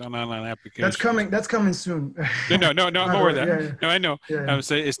 It's an online application. That's coming soon. No, I'm aware of that. Yeah. No, I know. Yeah. I would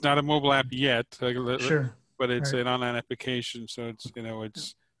say it's not a mobile app yet. Sure. But it's Right. an online application, so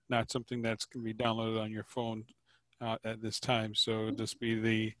it's not something that's going to be downloaded on your phone at this time. So it'll just be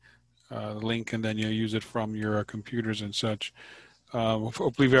the link, and then you use it from your computers and such.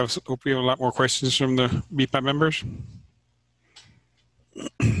 Hopefully we have a lot more questions from the BPAC members.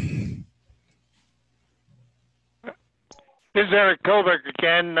 This is Eric Kovac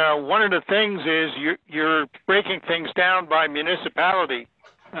again. One of the things is you're breaking things down by municipality,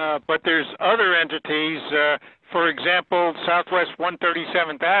 but there's other entities. For example, Southwest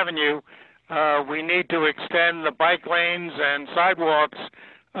 137th Avenue, we need to extend the bike lanes and sidewalks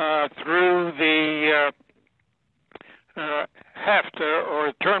through the heft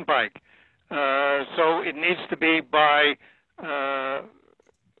or turnpike. So it needs to be by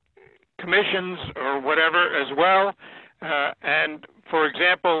commissions or whatever as well. And for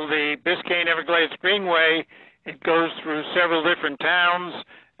example, the Biscayne Everglades Greenway, it goes through several different towns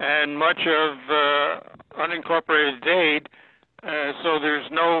and much of unincorporated Dade, so there's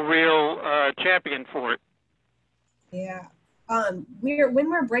no real champion for it. Yeah, when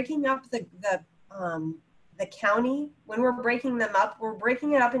we're breaking up the county, when we're breaking them up, we're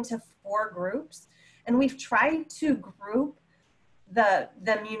breaking it up into 4 groups, and we've tried to group the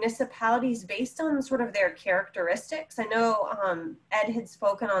municipalities based on sort of their characteristics. I know Ed had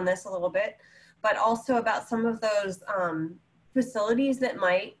spoken on this a little bit, but also about some of those facilities that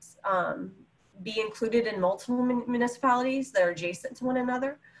might be included in multiple municipalities that are adjacent to one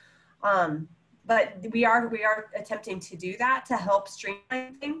another. But we are attempting to do that to help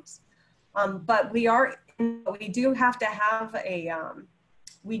streamline things. But we do have to have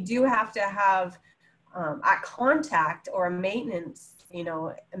a contact or a maintenance,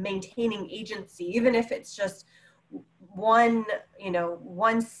 a maintaining agency, even if it's just one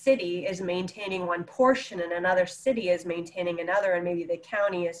city is maintaining one portion and another city is maintaining another, and maybe the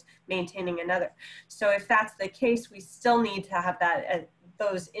county is maintaining another. So if that's the case, we still need to have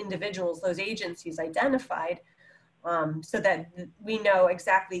those individuals, those agencies identified, so that we know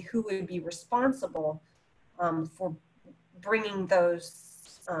exactly who would be responsible for bringing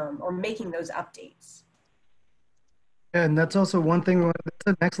those or making those updates. And that's also one thing. That's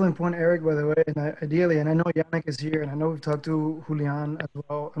an excellent point, Eric, by the way. And ideally, and I know Yannick is here, and I know we've talked to Julian as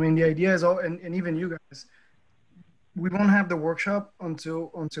well. I mean, the idea is, and even you guys, we won't have the workshop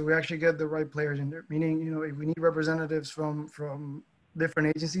until we actually get the right players in there. Meaning, if we need representatives from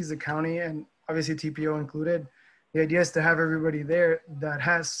different agencies, the county, and obviously TPO included, the idea is to have everybody there that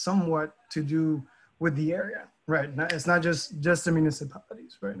has somewhat to do with the area, right? It's not just the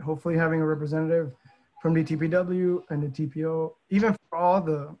municipalities, right? Hopefully having a representative from the TPW and the TPO, even for all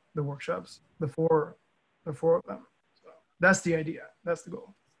the workshops, the four of them. So that's the idea. That's the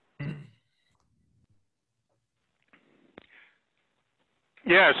goal.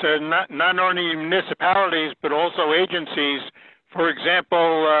 Yes, not only municipalities, but also agencies. For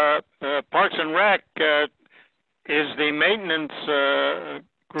example, Parks and Rec is the maintenance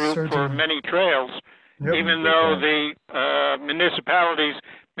group for many trails, even though the municipalities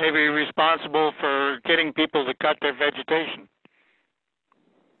may be responsible for getting people to cut their vegetation.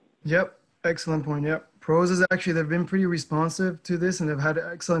 Yep, excellent point. Yep, Pros is actually, they've been pretty responsive to this, and they've had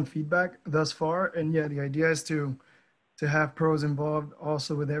excellent feedback thus far. And yeah, the idea is to have Pros involved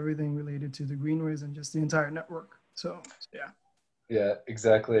also with everything related to the greenways and just the entire network. So yeah. Yeah,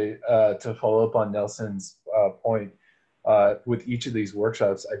 exactly. To follow up on Nelson's point, with each of these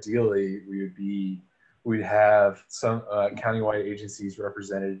workshops, ideally we'd have some countywide agencies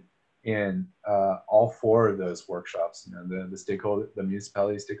represented in all 4 of those workshops. The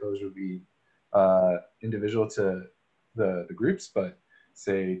municipality stakeholders would be individual to the groups, but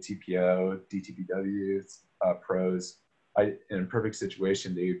say TPO, DTPW, Pros, in a perfect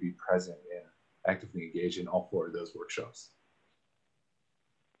situation, they would be present and actively engaged in all 4 of those workshops.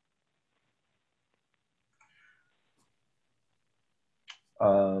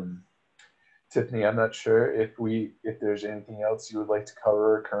 Tiffany, I'm not sure if there's anything else you would like to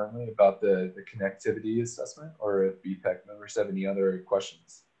cover currently about the connectivity assessment, or if BPAC members have any other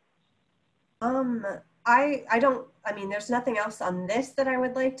questions. I don't, I mean, there's nothing else on this that I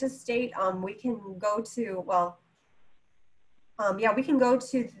would like to state. We can go to, well, yeah, we can go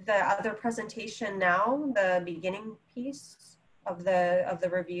to the other presentation now, the beginning piece of the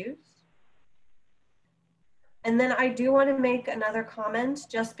reviews. And then I do want to make another comment,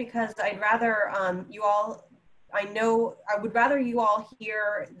 just because I'd rather you all, I would rather you all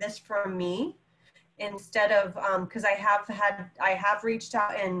hear this from me instead of, because I have reached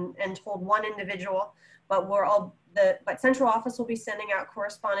out and told one individual, but but central office will be sending out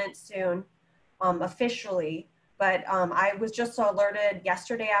correspondence soon, officially. But I was just alerted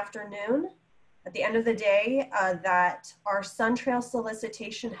yesterday afternoon at the end of the day that our Sun Trail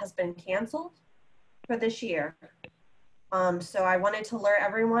solicitation has been canceled for this year. So I wanted to alert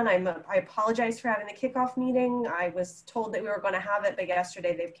everyone. I apologize for having the kickoff meeting. I was told that we were going to have it, but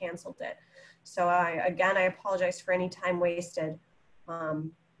yesterday they've canceled it. So I apologize for any time wasted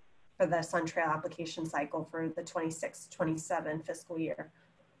for the Sun Trail application cycle for the 26-27 fiscal year.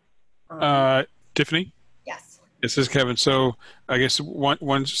 Tiffany? Yes. This is Kevin. So I guess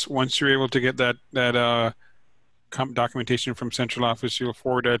once you're able to get that documentation from central office, you'll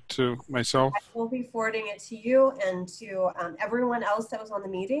forward that to myself? I will be forwarding it to you and to everyone else that was on the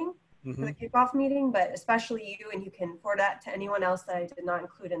meeting for the kickoff meeting, but especially you, and you can forward that to anyone else that I did not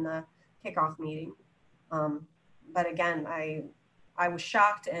include in the kickoff meeting. But again, I was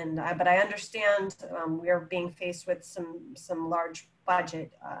shocked, but I understand we are being faced with some large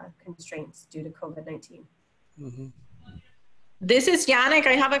budget constraints due to COVID-19. This is Yannick.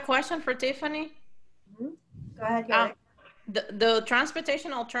 I have a question for Tiffany. Go ahead, Yannick. The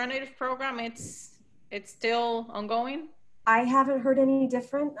transportation alternative program, it's still ongoing? I haven't heard any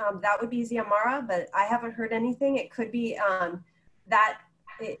different. That would be Ziamara, but I haven't heard anything. It could be that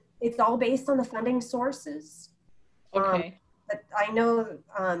it's all based on the funding sources. Okay. But I know,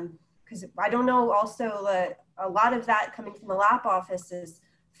 because I don't know also a lot of that coming from the LAP office is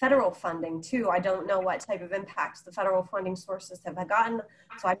federal funding too. I don't know what type of impacts the federal funding sources have gotten,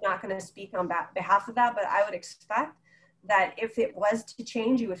 so I'm not going to speak on behalf of that, but I would expect that if it was to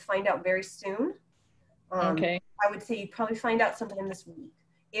change, you would find out very soon. Okay. I would say you'd probably find out sometime this week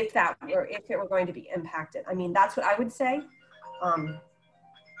if it were going to be impacted. I mean, that's what I would say.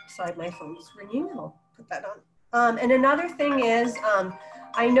 Sorry, my phone's ringing. I'll put that on. And another thing is,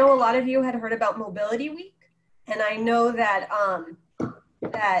 I know a lot of you had heard about Mobility Week, and I know that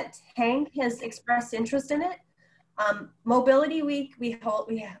that Hank has expressed interest in it. Mobility Week, we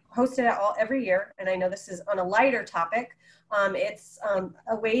host it every year, and I know this is on a lighter topic. It's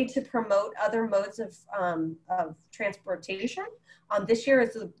a way to promote other modes of transportation. This year,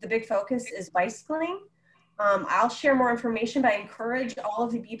 the big focus is bicycling. I'll share more information, but I encourage all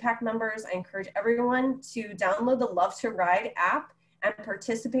of the BPAC members, I encourage everyone to download the Love to Ride app and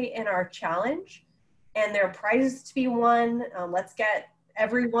participate in our challenge. And there are prizes to be won. Let's get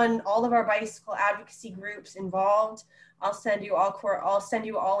everyone, all of our bicycle advocacy groups involved. I'll send you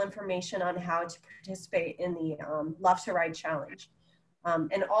all information on how to participate in the Love to Ride challenge.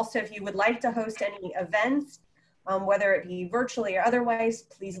 And also, if you would like to host any events, whether it be virtually or otherwise,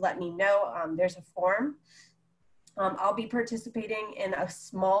 please let me know. There's a form. I'll be participating in a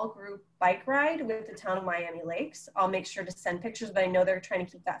small group bike ride with the town of Miami Lakes. I'll make sure to send pictures, but I know they're trying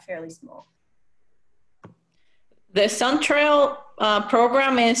to keep that fairly small. The Sun Trail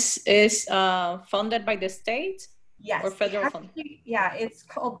program is funded by the state? Yes. Or federal funding? Yeah, it's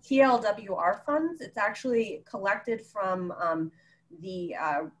called TLWR funds. It's actually collected from the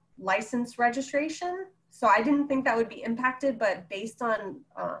license registration. So I didn't think that would be impacted, but based on,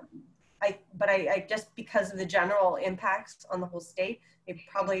 I just because of the general impacts on the whole state, they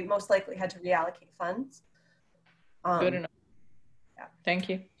probably most likely had to reallocate funds. Good enough. Yeah. Thank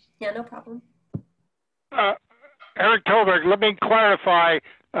you. Yeah, no problem. Eric Tolberg, let me clarify.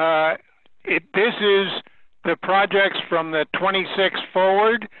 This is the projects from the 26th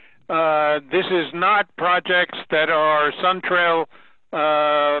forward. This is not projects that are Sun Trail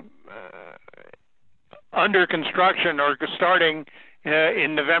under construction or starting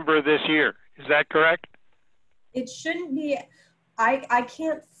in November of this year. Is that correct? It shouldn't be. I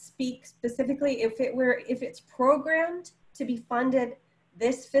can't speak specifically. If it's programmed to be funded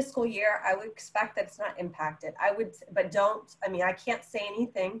this fiscal year, I would expect that it's not impacted. I mean, I can't say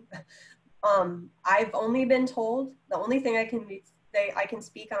anything I've only been told, the only thing I can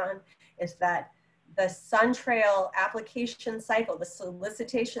speak on is that the Sun Trail application cycle, the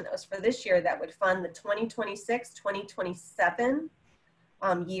solicitation that was for this year that would fund the 2026-2027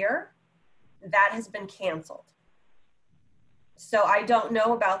 year, that has been canceled. So I don't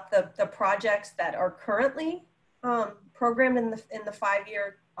know about the projects that are currently programmed in the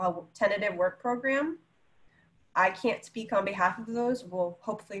 5-year tentative work program. I can't speak on behalf of those. We'll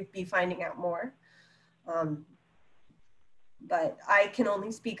hopefully be finding out more. But I can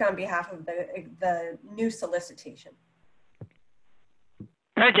only speak on behalf of the new solicitation.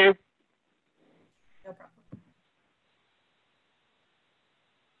 Thank you. No problem.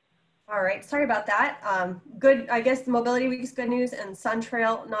 All right, sorry about that. Good, I guess the Mobility Week is good news and Sun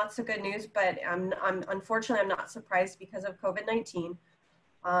Trail, not so good news, but unfortunately, I'm not surprised because of COVID-19.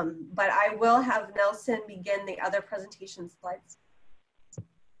 But I will have Nelson begin the other presentation slides.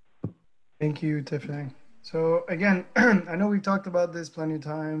 Thank you, Tiffany. So again, I know we've talked about this plenty of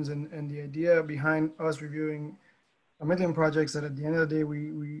times, and the idea behind us reviewing a million projects that at the end of the day,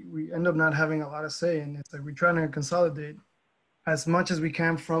 we end up not having a lot of say in. It's like we're trying to consolidate as much as we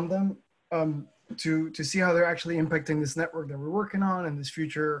can from them to see how they're actually impacting this network that we're working on and this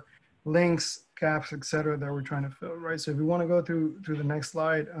future links, gaps, et cetera, that we're trying to fill, right? So if we want to go through the next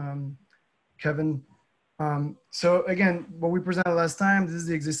slide, Kevin. So again, what we presented last time, this is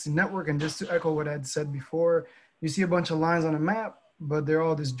the existing network. And just to echo what Ed said before, you see a bunch of lines on a map, but they're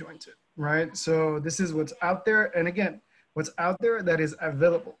all disjointed, right? So this is what's out there. And again, what's out there that is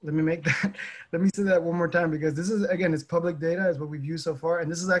available. Let me say that one more time, because this is, again, it's public data is what we've used so far.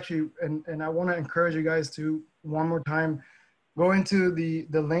 And this is actually, and I want to encourage you guys to one more time, go into the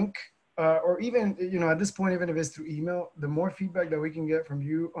link or even, at this point, even if it's through email, the more feedback that we can get from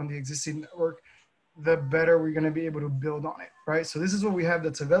you on the existing network, the better we're going to be able to build on it, right? So this is what we have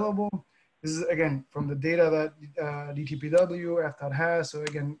that's available. This is, again, from the data that DTPW, FDOT has. So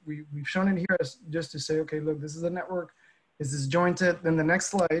again, we've shown it here just to say, okay, look, this is a network. Is disjointed. Then the next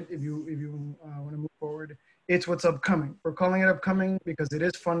slide, if you want to move forward, it's what's upcoming. We're calling it upcoming because it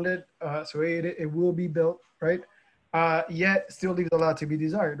is funded, so it will be built, right? Yet still leaves a lot to be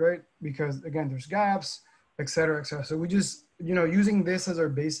desired, right? Because again, there's gaps, et cetera, et cetera. So we just, using this as our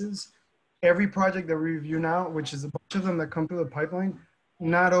basis, every project that we review now, which is a bunch of them that come through the pipeline,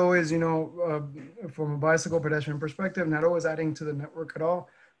 not always, from a bicycle pedestrian perspective, not always adding to the network at all.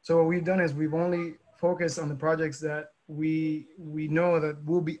 So what we've done is we've only focused on the projects that we know that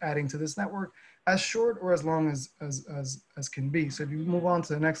we'll be adding to this network, as short or as long as can be. So if you move on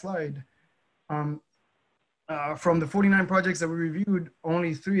to the next slide, from the 49 projects that we reviewed,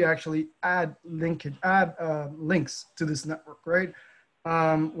 only 3 actually add links to this network, right?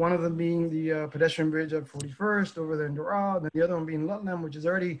 One of them being the pedestrian bridge at 41st over there in Doral, and then the other one being Lutlam, which is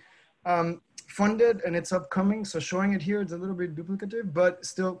already funded and it's upcoming. So showing it here, it's a little bit duplicative, but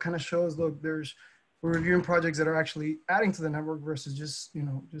still kind of shows, look, we're reviewing projects that are actually adding to the network versus just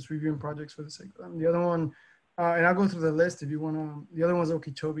reviewing projects for the sake of them. The other one, and I'll go through the list if you want to, the other one's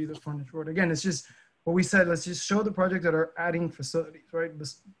Okeechobee, the frontage road. Again, it's just what we said, let's just show the projects that are adding facilities, right?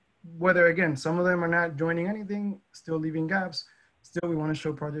 Whether, again, some of them are not joining anything, still leaving gaps, still we want to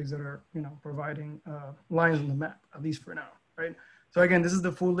show projects that are, providing lines on the map, at least for now, right? So again, this is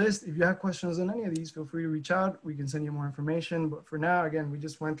the full list. If you have questions on any of these, feel free to reach out. We can send you more information. But for now, again, we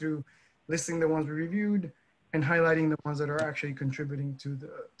just went through listing the ones we reviewed and highlighting the ones that are actually contributing to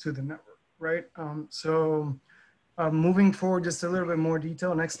the network, right? Moving forward, just a little bit more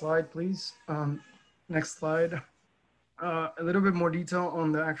detail. Next slide, please. Next slide. A little bit more detail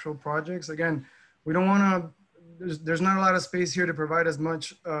on the actual projects. Again, we don't want to, there's not a lot of space here to provide as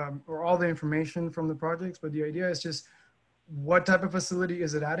much or all the information from the projects, but the idea is just what type of facility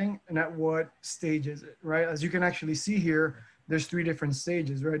is it adding and at what stage is it, right? As you can actually see here, there's 3 different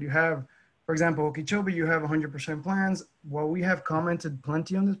stages, right? You have, for example, Okeechobee, you have 100% plans. While we have commented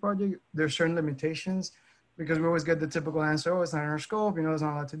plenty on this project, there's certain limitations because we always get the typical answer, oh, it's not in our scope, there's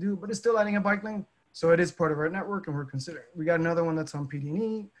not a lot to do, but it's still adding a bike lane. So it is part of our network and we're considering. We got another one that's on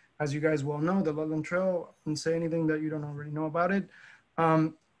PD&E. As you guys well know, the Ludlam Trail, I wouldn't say anything that you don't already know about it.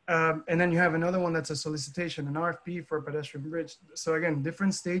 And then you have another one that's a solicitation, an RFP for a pedestrian bridge. So again,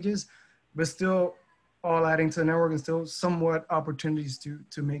 different stages, but still all adding to the network and still somewhat opportunities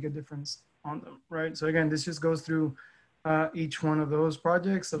to make a difference on them, right? So again, this just goes through each one of those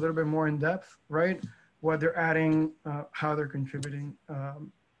projects a little bit more in depth, right? What they're adding, how they're contributing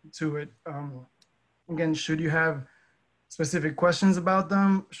to it. Again, should you have specific questions about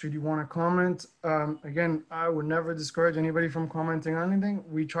them, should you want to comment, again, I would never discourage anybody from commenting on anything.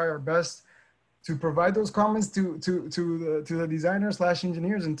 We try our best to provide those comments to the designers /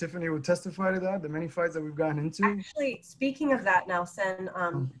 engineers, and Tiffany would testify to that, the many fights that we've gotten into. Actually, speaking of that, Nelson,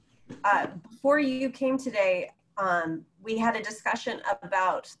 before you came today, we had a discussion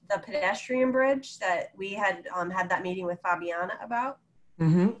about the pedestrian bridge that we had had that meeting with Fabiana about.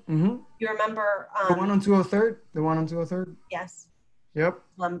 You remember? The one on 203rd? The one on 203rd? Yes. Yep.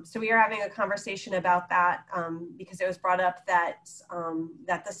 So we were having a conversation about that because it was brought up that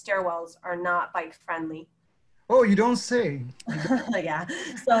that the stairwells are not bike friendly. Oh, you don't say. Yeah.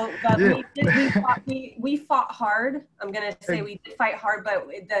 So, but Yeah. we fought hard. I'm gonna say we did fight hard, but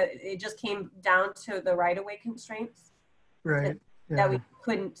it just came down to the right of way constraints. Right. Yeah. That we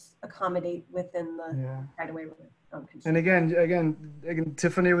couldn't accommodate within the right of way. And again,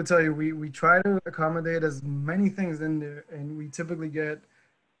 Tiffany would tell you, we try to accommodate as many things in there, and we typically get,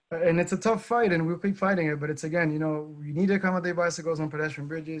 and it's a tough fight, and we'll keep fighting it, but it's, again, you know, you need to accommodate bicycles on pedestrian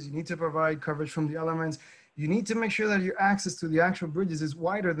bridges. You need to provide coverage from the elements. You need to make sure that your access to the actual bridges is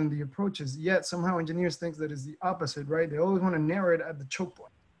wider than the approaches. Yet somehow engineers think that is the opposite, right? They always want to narrow it at the choke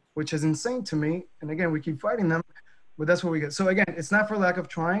point, which is insane to me. And again, we keep fighting them, but that's what we get. So again, it's not for lack of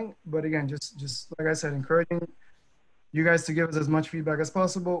trying, but again, just like I said, encouraging you guys to give us as much feedback as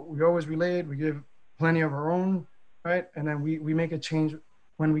possible. We always relay it. We give plenty of our own, right? And then we make a change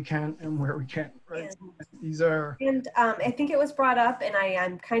when we can and where we can, right? These are. And I think it was brought up, and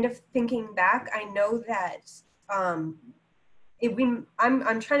I'm kind of thinking back. I know that I'm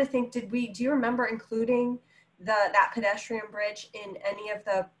trying to think. Do you remember including that pedestrian bridge in any of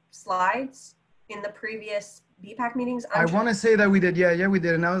the slides in the previous BPAC meetings? I want to say that we did. Yeah, we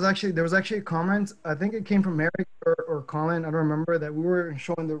did. And there was actually a comment. I think it came from Eric or Colin. I don't remember, that we were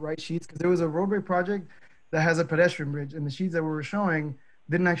showing the right sheets, because there was a roadway project that has a pedestrian bridge, and the sheets that we were showing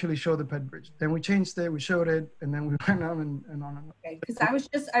didn't actually show the ped bridge. Then we changed it, we showed it, and then we went on and on. Okay,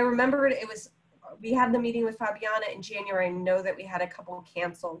 because I remembered we had the meeting with Fabiana in January. I know that we had a couple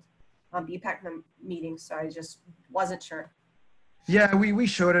canceled BPAC meetings, so I just wasn't sure. Yeah, we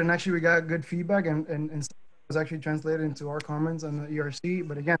showed it, and actually we got good feedback, and was actually translated into our comments on the ERC.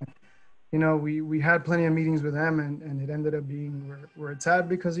 But again, you know, we had plenty of meetings with them, and it ended up being where it's at,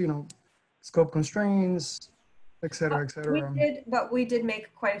 because, you know, scope constraints, et cetera, et cetera. But we did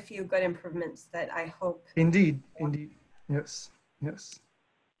make quite a few good improvements that I hope. Indeed. Yes.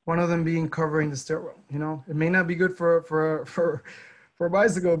 One of them being covering the stairwell. You know, it may not be good for a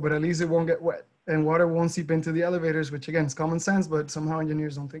bicycle, but at least it won't get wet, and water won't seep into the elevators, which again is common sense, but somehow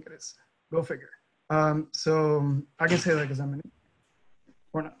engineers don't think it is. Go figure. So I can say that because I'm in it,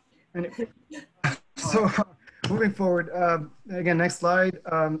 or not. Anyway. So moving forward, again, next slide.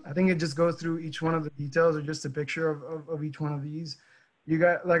 I think it just goes through each one of the details, or just a picture of each one of these. You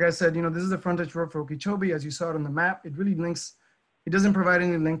got, like I said, you know, this is the frontage road for Okeechobee. As you saw it on the map, it really links. It doesn't provide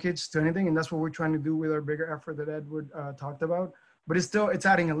any linkage to anything, and that's what we're trying to do with our bigger effort that Edward talked about. But it's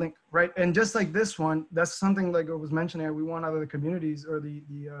adding a link, right? And just like this one, that's something like I was mentioning. We want other communities or the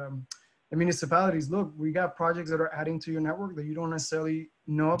municipalities. Look, we got projects that are adding to your network that you don't necessarily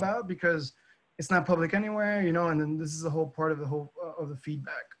know about because it's not public anywhere, you know. And then this is a whole part of the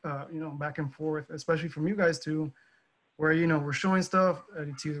feedback, you know, back and forth, especially from you guys too, where, you know, we're showing stuff that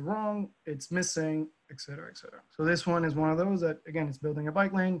it's either wrong, it's missing, et cetera, et cetera. So this one is one of those that, again, it's building a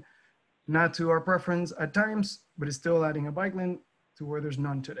bike lane, not to our preference at times, but it's still adding a bike lane to where there's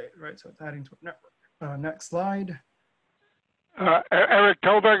none today, right? So it's adding to a network. Next slide. Eric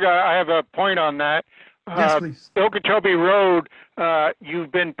Tolberg, I have a point on that. Yes, please. Okeechobee Road,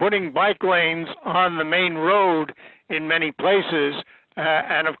 you've been putting bike lanes on the main road in many places,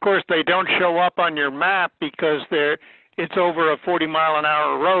 and of course they don't show up on your map because it's over a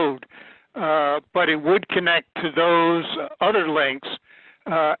 40-mile-an-hour road, but it would connect to those other links.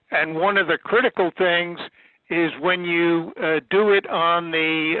 And one of the critical things is when you do it on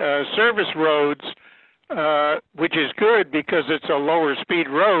the service roads, which is good because it's a lower speed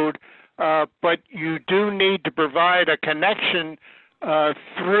road, but you do need to provide a connection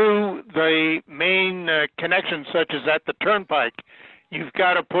through the main connection, such as at the turnpike. You've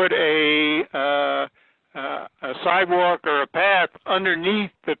got to put a sidewalk or a path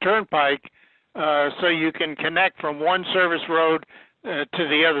underneath the turnpike so you can connect from one service road to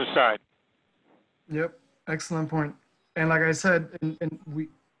the other side. Yep, excellent point. And like I said, and we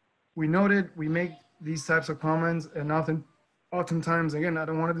noted, we make these types of comments, and oftentimes, again, I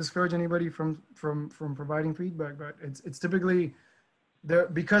don't want to discourage anybody from providing feedback, but it's typically there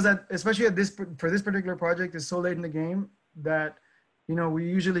because especially for this particular project, it's so late in the game that, you know, we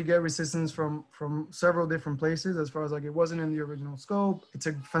usually get resistance from several different places as far as like it wasn't in the original scope. It's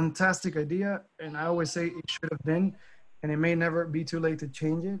a fantastic idea, and I always say it should have been, and it may never be too late to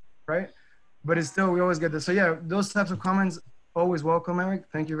change it, right? but it's still, we always get this. So yeah, those types of comments, always welcome, Eric.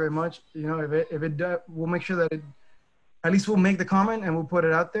 Thank you very much. You know, if it does, we'll make sure that it, at least we'll make the comment and we'll put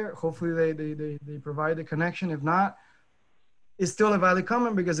it out there. Hopefully they provide the connection. If not, it's still a valid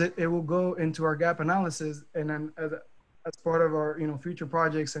comment because it will go into our gap analysis and then as part of our, you know, future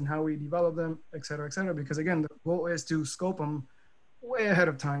projects and how we develop them, et cetera, because again, the goal is to scope them way ahead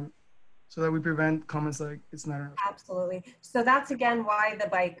of time so that we prevent comments like it's not enough. Absolutely. So that's again why the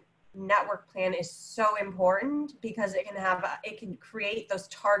bike network plan is so important, because it can create those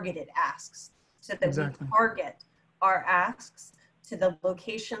targeted asks so that we target our asks to the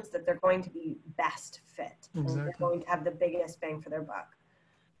locations that they're going to be best fit and they're going to have the biggest bang for their buck.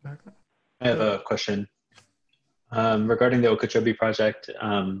 Exactly. I have a question regarding the Okeechobee project.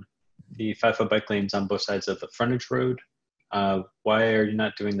 The 5-foot bike lanes on both sides of the frontage road. Why are you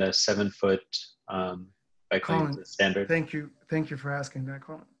not doing the 7-foot bike lanes as standard? Thank you for asking that,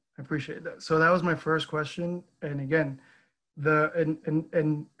 Colin. I appreciate that. So that was my first question, and again,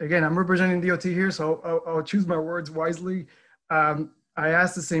 again, I'm representing DOT here, so I'll choose my words wisely. I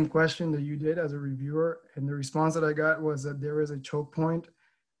asked the same question that you did as a reviewer, and the response that I got was that there is a choke point,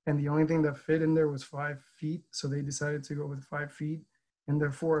 and the only thing that fit in there was 5 feet, so they decided to go with 5 feet, and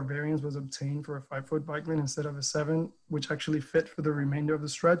therefore a variance was obtained for a 5-foot bike lane instead of a 7, which actually fit for the remainder of the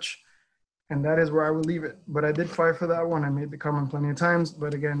stretch, and that is where I would leave it. But I did fight for that one. I made the comment plenty of times,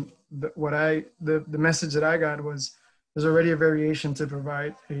 but again, the message that I got was there's already a variation to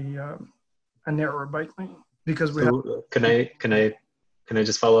provide a narrower bike lane. Because we can I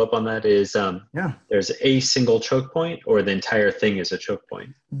just follow up on that? Is there's a single choke point, or the entire thing is a choke point?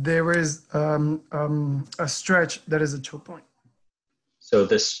 There is a stretch that is a choke point. So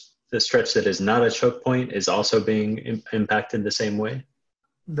the stretch that is not a choke point is also being impacted the same way?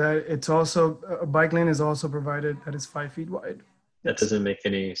 That it's also, a bike lane is also provided that is 5 feet wide. That doesn't make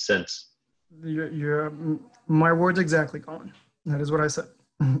any sense. My words exactly, Colin. That is what I said.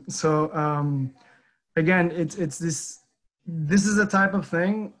 So again, it's this is the type of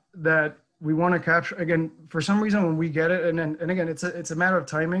thing that we want to capture. Again, for some reason when we get it, and again, it's a matter of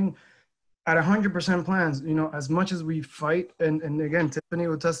timing. At 100% plans, you know, as much as we fight, and again, Tiffany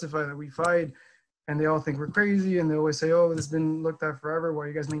will testify that we fight, and they all think we're crazy, and they always say, oh, this has been looked at forever, why are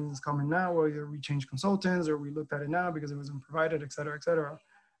you guys making this comment now? Well, either we changed consultants or we looked at it now because it wasn't provided, et cetera, et cetera.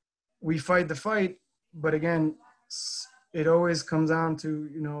 We fight the fight, but again, it always comes down to,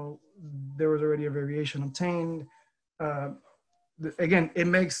 you know, there was already a variation obtained. Again, it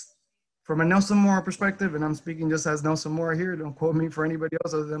makes, from a Nelson Moore perspective, and I'm speaking just as Nelson Moore here, don't quote me for anybody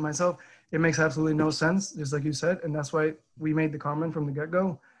else other than myself, it makes absolutely no sense, just like you said, and that's why we made the comment from the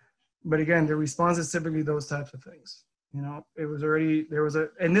get-go. But again, the response is typically those types of things. You know, it was already, there was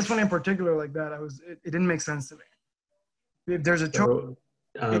and this one in particular like that, it didn't make sense to me. If there's a choke,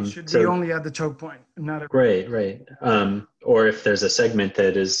 it should be only at the choke point, not at right. Or if there's a segment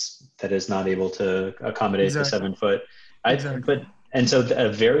that is not able to accommodate the 7 foot. And so a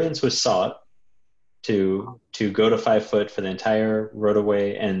variance was sought to go to 5 foot for the entire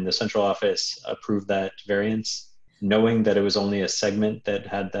roadway, and the central office approved that variance, knowing that it was only a segment that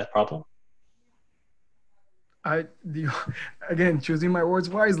had that problem. Again, choosing my words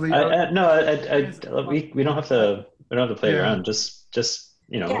wisely. We don't have to play around. Just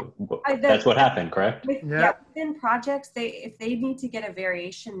you know, that's what happened, correct? Within projects, if they need to get a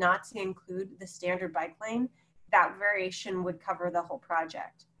variation not to include the standard bike lane, that variation would cover the whole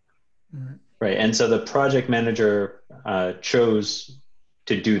project. Right, and so the project manager chose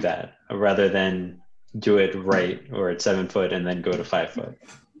to do that rather than do it right, or at 7 foot and then go to 5 foot.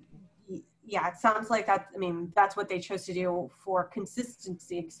 Yeah, it sounds like that. I mean, that's what they chose to do for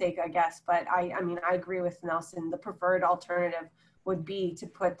consistency's sake, I guess. But I mean, I agree with Nelson. The preferred alternative would be to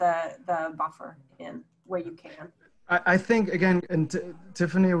put the buffer in where you can. I think, again, and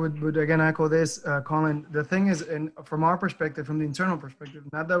Tiffany would again echo this, Colin, the thing is, and from our perspective, from the internal perspective,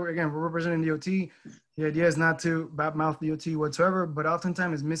 not that we're representing DOT, the idea is not to badmouth DOT whatsoever, but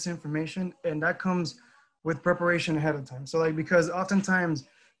oftentimes it's misinformation, and that comes with preparation ahead of time. So like, because oftentimes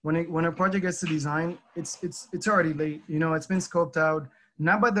when a project gets to design, it's already late, you know, it's been scoped out,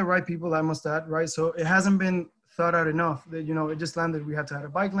 not by the right people, I must add, right? So it hasn't been thought out enough that, you know, it just landed, we had to add a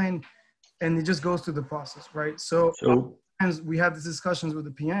bike lane, and it just goes through the process, right? So sometimes we have these discussions with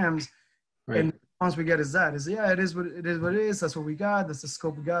the PMs, and the response we get is it is what it is. That's what we got. That's the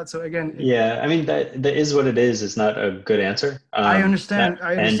scope we got. So again, I mean, that is what it is not a good answer. I understand.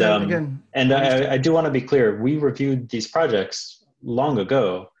 I do want to be clear. We reviewed these projects long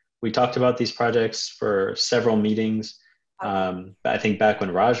ago. We talked about these projects for several meetings. I think back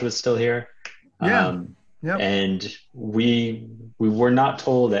when Raj was still here. And we were not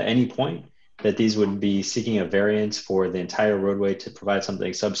told at any point that these would be seeking a variance for the entire roadway to provide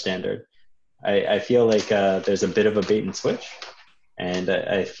something substandard. I feel like there's a bit of a bait and switch, and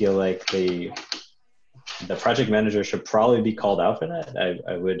I feel like the project manager should probably be called out for that.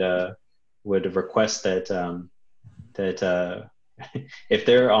 I would request that if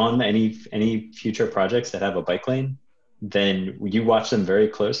they're on any future projects that have a bike lane, then you watch them very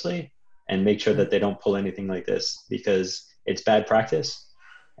closely and make sure that they don't pull anything like this, because it's bad practice.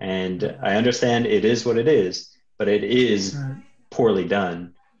 And I understand it is what it is, but it is poorly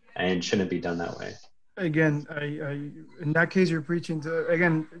done and shouldn't be done that way. Again, in that case, you're preaching to,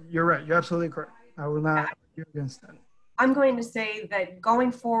 again, you're right. You're absolutely correct. I will not argue against that. I'm going to say that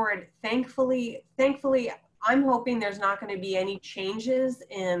going forward, thankfully, I'm hoping there's not going to be any changes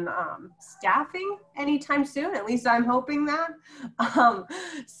in staffing anytime soon. At least I'm hoping that.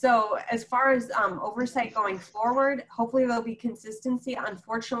 So as far as oversight going forward, hopefully there'll be consistency.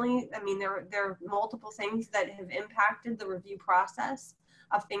 Unfortunately, I mean, there are multiple things that have impacted the review process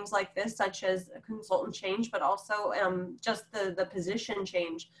of things like this, such as a consultant change, but also just the position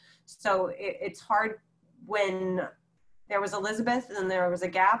change. So it's hard when there was Elizabeth and there was a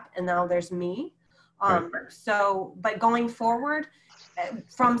gap and now there's me. So, but going forward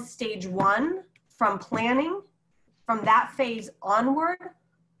from stage one, from planning, from that phase onward,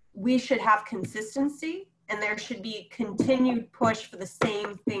 we should have consistency, and there should be continued push for the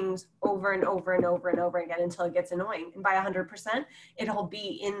same things over and over and over and over again until it gets annoying. And by 100%, it'll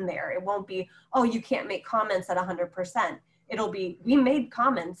be in there. It won't be, oh, you can't make comments at 100%. It'll be, we made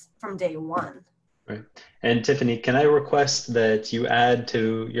comments from day one. Right. And Tiffany, can I request that you add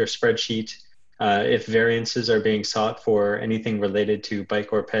to your spreadsheet if variances are being sought for anything related to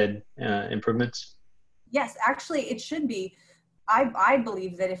bike or ped improvements? Yes, actually it should be. I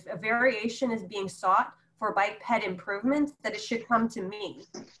believe that if a variation is being sought for bike ped improvements, that it should come to me.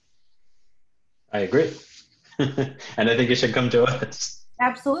 I agree. And I think it should come to us.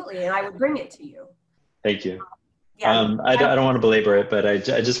 Absolutely, and I would bring it to you. Thank you. Yeah, I don't want to belabor it, but I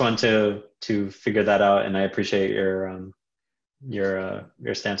just want to figure that out, and I appreciate your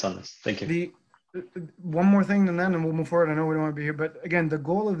stance on this. Thank you. One more thing, and then we'll move forward. I know we don't want to be here, but again, the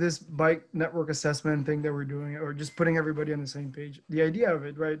goal of this bike network assessment thing that we're doing, or just putting everybody on the same page, the idea of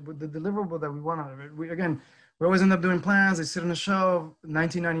it, right? The deliverable that we want out of it. We always end up doing plans. They sit on the shelf,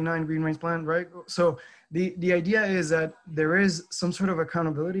 1999 Green Range plan, right? So the idea is that there is some sort of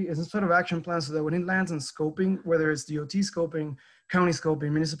accountability, and some sort of action plan, so that when it lands in scoping, whether it's DOT scoping, county scoping,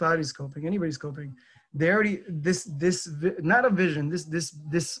 municipality scoping, anybody scoping, they already not a vision,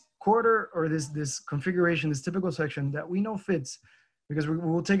 this quarter or this configuration, this typical section that we know fits, because we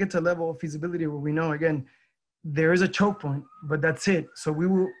will take it to level of feasibility where we know, again, there is a choke point, but that's it. So we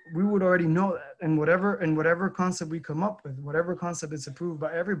would already know that, and whatever concept we come up with, whatever concept is approved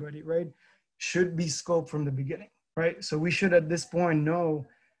by everybody, right, should be scoped from the beginning, right? So we should at this point know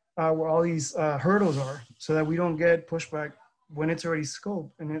where all these hurdles are, so that we don't get pushback when it's already scoped.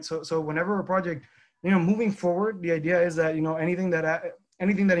 And so whenever a project, moving forward, the idea is that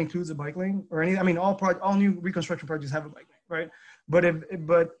anything that includes a bike lane, or all new reconstruction projects have a bike lane, right? But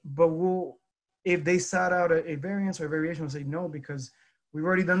if they sat out a variance or a variation, we'll say no, because we've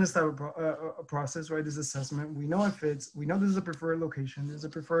already done this type of process, right? This assessment, we know it fits, we know this is a preferred location, there's a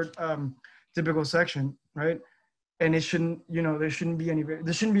preferred typical section, right? And it shouldn't, there shouldn't be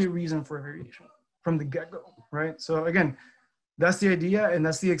a reason for a variation from the get-go, right? So again, that's the idea, and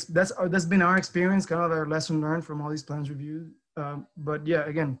that's been our experience, kind of our lesson learned from all these plans reviewed. But yeah,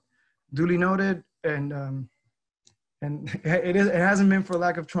 again, duly noted, and it hasn't been for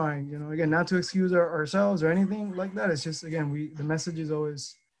lack of trying. Again, not to excuse ourselves or anything like that. It's just, again, the message is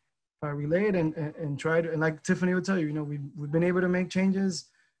always relayed and tried, and like Tiffany would tell you, we've been able to make changes.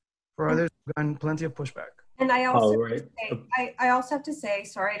 For others, we've gotten plenty of pushback. And I also I also have to say,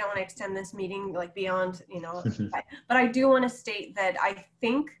 sorry, I don't want to extend this meeting beyond, but I do want to state that I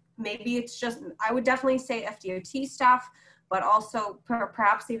think maybe it's just, I would definitely say FDOT staff, but also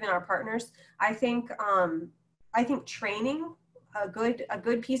perhaps even our partners. I think training, a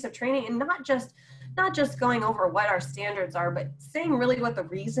good piece of training, and not just going over what our standards are, but saying really what the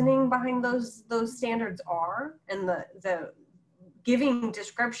reasoning behind those standards are, and the giving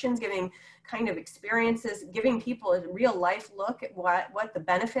descriptions, giving kind of experiences, giving people a real life look at what the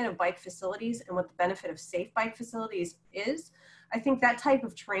benefit of bike facilities and what the benefit of safe bike facilities is. I think that type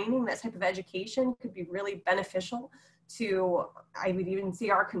of training, that type of education could be really beneficial to, I would even see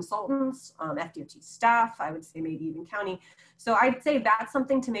our consultants, FDOT staff, I would say maybe even county. So I'd say that's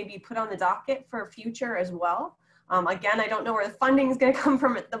something to maybe put on the docket for future as well. Again, I don't know where the funding is going to come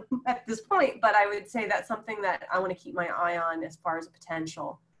from at this point, but I would say that's something that I want to keep my eye on as far as a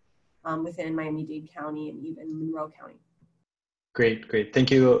potential. within Miami-Dade County and even Monroe County. Great, great.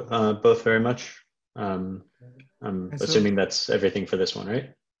 Thank you both very much. I'm assuming that's everything for this one,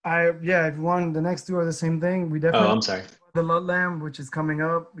 right? Yeah, if you want, the next two are the same thing. We definitely. Oh, I'm sorry. The LUTLAM, which is coming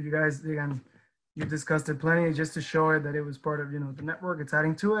up. You guys, again, you discussed it plenty just to show it that it was part of, the network. It's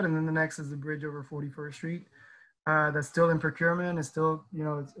adding to it. And then the next is the bridge over 41st Street. That's still in procurement. It's still,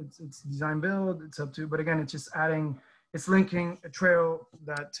 it's design build. It's up to, but again, it's just adding, it's linking a trail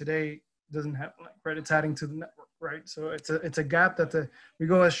that today doesn't have, right? It's adding to the network, right? So it's a gap that we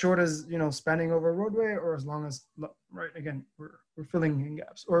go as short as, spanning over a roadway, or as long as, right? Again, we're filling in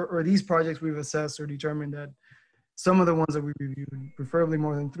gaps, or these projects we've assessed or determined that some of the ones that we reviewed, preferably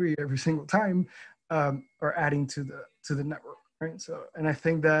more than 3 every single time, are adding to the network, right? So, and I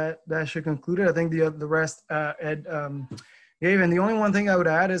think that should conclude it. I think the rest Ed gave, and the only one thing I would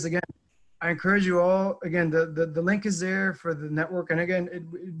add is, again, I encourage you all. Again, the link is there for the network, and again,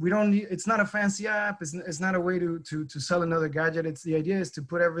 we don't need. It's not a fancy app. It's not a way to sell another gadget. The idea is to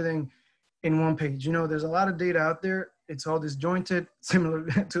put everything in one page. There's a lot of data out there. It's all disjointed, similar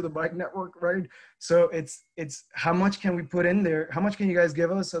to the bike network, right? So it's how much can we put in there? How much can you guys give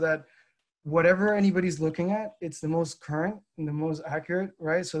us so that whatever anybody's looking at, it's the most current and the most accurate,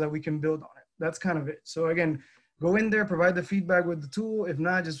 right? So that we can build on it. That's kind of it. So again, go in there, provide the feedback with the tool. If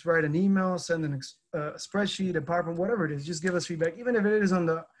not, just write an email, send a spreadsheet, a PowerPoint, whatever it is. Just give us feedback, even if it is on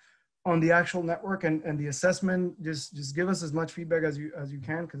the actual network and the assessment. Just give us as much feedback as you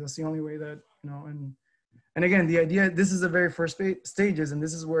can, because that's the only way that And again, the idea, this is the very first stages, and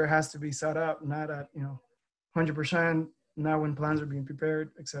this is where it has to be set up, not at 100%. Now when plans are being prepared,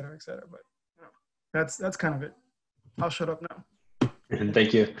 et cetera, et cetera. But that's kind of it. I'll shut up now. And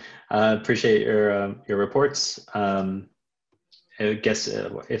thank you. Appreciate your reports. I guess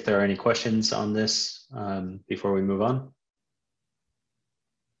if there are any questions on this before we move on.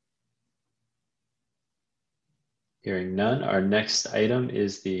 Hearing none, our next item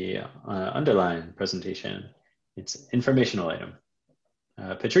is the underline presentation. It's informational item.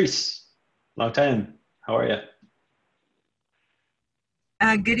 Patrice, long time. How are you?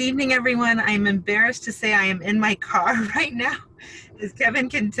 Good evening, everyone. I'm embarrassed to say I am in my car right now. As Kevin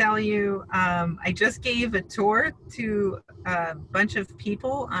can tell you, I just gave a tour to a bunch of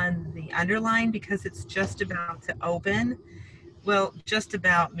people on the underline because it's just about to open. Well, just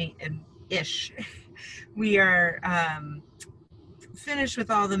about me-ish. We are finished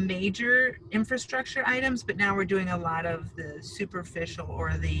with all the major infrastructure items, but now we're doing a lot of the superficial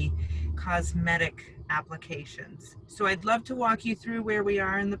or the cosmetic applications. So I'd love to walk you through where we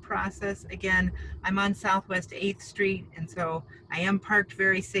are in the process. Again, I'm on Southwest 8th Street, and so I am parked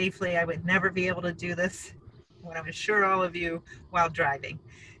very safely. I would never be able to do this, I want to assure all of you, while driving.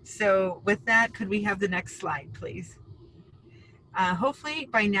 So with that, could we have the next slide, please? Hopefully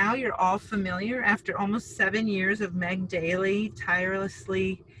by now you're all familiar, after almost 7 years of Meg Daly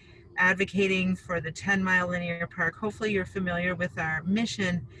tirelessly advocating for the 10-mile linear park. Hopefully you're familiar with our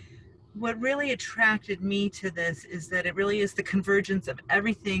mission. What really attracted me to this is that it really is the convergence of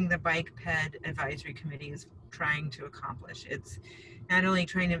everything the Bike Ped Advisory Committee is trying to accomplish. It's not only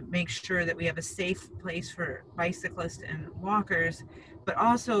trying to make sure that we have a safe place for bicyclists and walkers, but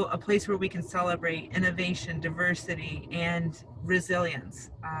also a place where we can celebrate innovation, diversity, and resilience.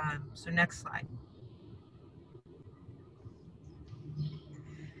 So next slide.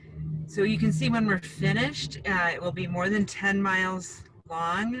 So you can see when we're finished, it will be more than 10 miles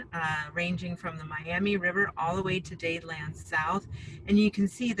long, ranging from the Miami River all the way to Dadeland South. And you can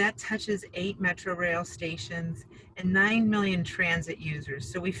see that touches 8 Metro Rail stations and 9 million transit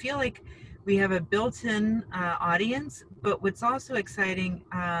users. So we feel like we have a built-in audience, but what's also exciting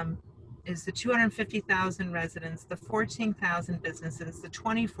is the 250,000 residents, the 14,000 businesses, the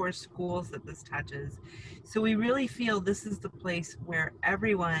 24 schools that this touches. So we really feel this is the place where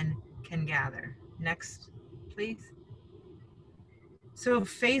everyone can gather. Next, please. So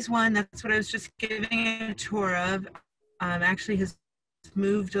phase 1, that's what I was just giving a tour of, actually has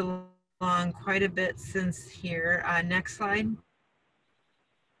moved along quite a bit since here. Next slide.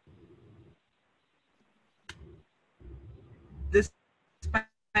 This, by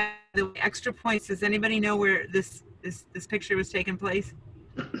the way, extra points, does anybody know where this picture was taking place?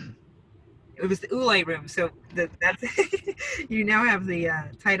 It was the Oolite room, so that's you now have the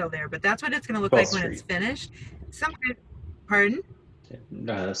title there, but that's what it's going to look like when it's finished. Pardon?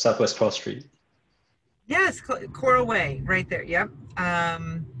 Southwest 12th Street. Yes, Coral Way, right there. Yep. Yeah,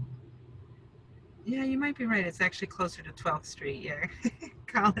 you might be right. It's actually closer to 12th Street. Yeah,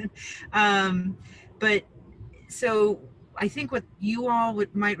 Colin. But so I think what you all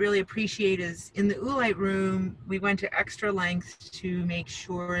might really appreciate is in the Oolite room, we went to extra lengths to make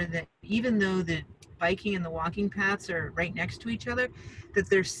sure that even though the biking and the walking paths are right next to each other, that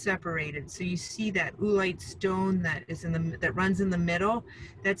they're separated. So you see that Oolite stone that is that runs in the middle.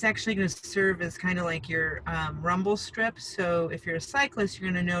 That's actually going to serve as kind of like your rumble strip. So if you're a cyclist, you're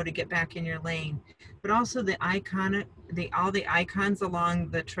going to know to get back in your lane. But also all the icons along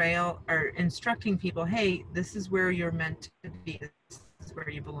the trail are instructing people, hey, this is where you're meant to be. This is where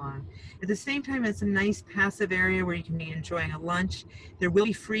you belong. At the same time, it's a nice passive area where you can be enjoying a lunch. There will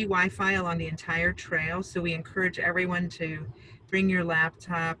be free Wi-Fi along the entire trail, so we encourage everyone to bring your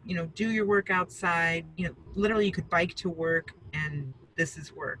laptop, do your work outside. Literally you could bike to work, and this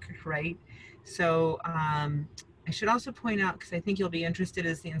is work, right? So I should also point out, because I think you'll be interested,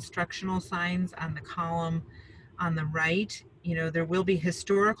 is the instructional signs on the column on the right. There will be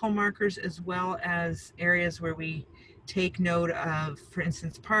historical markers as well as areas where we take note of, for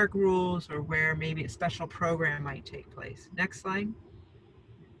instance, park rules or where maybe a special program might take place. Next slide.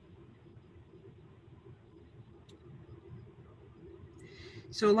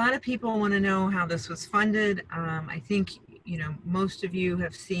 So a lot of people want to know how this was funded. I think, most of you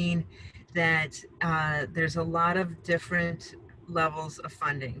have seen that there's a lot of different levels of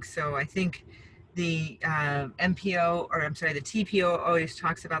funding. So I think the MPO, or I'm sorry, the TPO always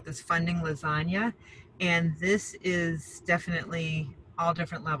talks about this funding lasagna, and this is definitely all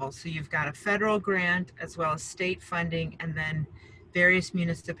different levels. So you've got a federal grant as well as state funding, and then various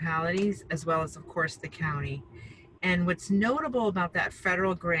municipalities, as well as, of course, the county. And what's notable about that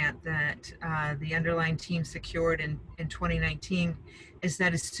federal grant that the Underline team secured in 2019 is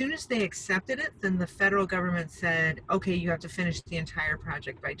that as soon as they accepted it, then the federal government said, okay, you have to finish the entire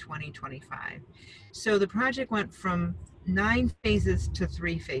project by 2025. So the project went from 9 phases to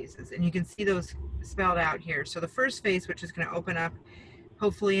 3 phases, and you can see those spelled out here. So the first phase, which is going to open up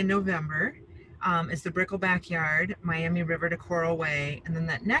hopefully in November, is the Brickell Backyard, Miami River to Coral Way. And then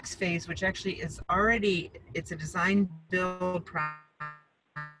that next phase, which actually is already, it's a design build project.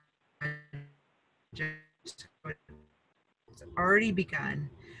 It's already begun.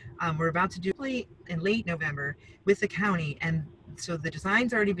 We're about to do it in late November with the county. And so the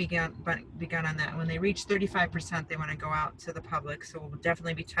design's already begun on that. When they reach 35%, they want to go out to the public. So we'll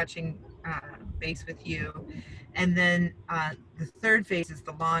definitely be touching base with you. And then the third phase is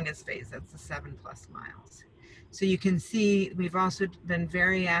the longest phase. That's the 7+ miles. So you can see we've also been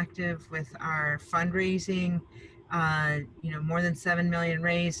very active with our fundraising. More than 7 million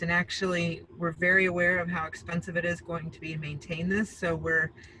raised, and actually we're very aware of how expensive it is going to be to maintain this. So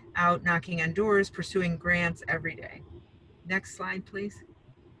we're out knocking on doors, pursuing grants every day. Next slide, please.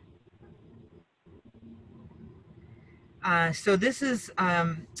 So this is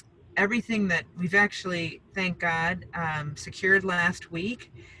everything that we've actually, thank God, secured last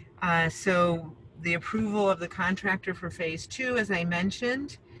week. So the approval of the contractor for phase 2, as I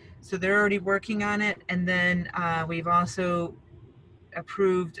mentioned, so they're already working on it. And then we've also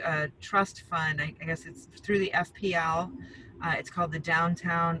approved a trust fund. I guess it's through the FPL. It's called the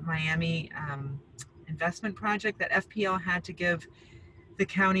Downtown Miami Investment Project. That FPL had to give the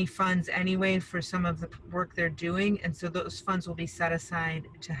county funds anyway for some of the work they're doing. And so those funds will be set aside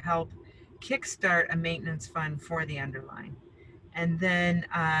to help kickstart a maintenance fund for the Underline. And then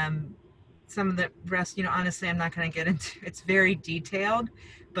some of the rest, honestly, I'm not going to get into, it's very detailed,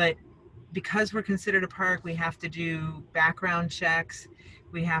 but because we're considered a park, we have to do background checks.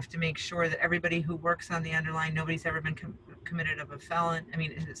 We have to make sure that everybody who works on the Underline, nobody's ever been committed of a felon. I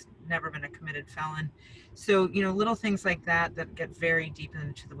mean, it's never been a committed felon. So, little things like that that get very deep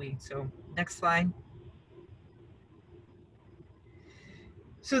into the weeds. So next slide.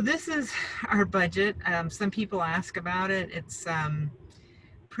 So this is our budget. Some people ask about it. It's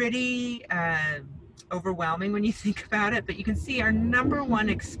pretty overwhelming when you think about it, but you can see our number one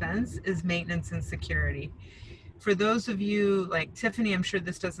expense is maintenance and security. For those of you like Tiffany, I'm sure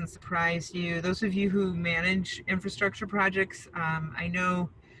this doesn't surprise you. Those of you who manage infrastructure projects, I know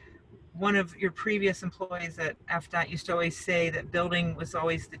one of your previous employees at FDOT used to always say that building was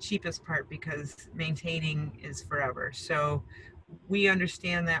always the cheapest part because maintaining is forever. So we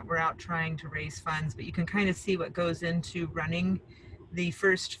understand that. We're out trying to raise funds, but you can kind of see what goes into running the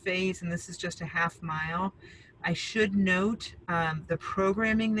first phase, and this is just a half mile. I should note the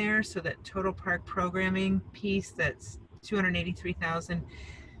programming there, so that total park programming piece, that's $283,000,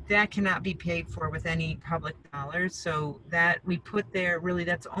 that cannot be paid for with any public dollars. So that we put there, really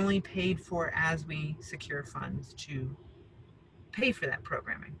that's only paid for as we secure funds to pay for that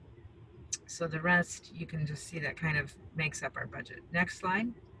programming. So the rest, you can just see that kind of makes up our budget. Next slide.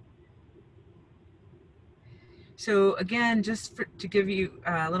 So again, just to give you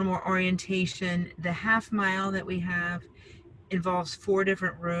a little more orientation, the half mile that we have involves 4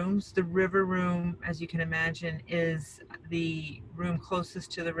 different rooms. The river room, as you can imagine, is the room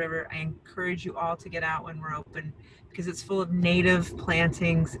closest to the river. I encourage you all to get out when we're open because it's full of native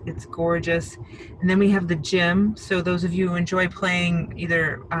plantings. It's gorgeous. And then we have the gym. So those of you who enjoy playing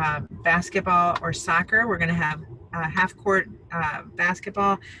either basketball or soccer, we're going to have half court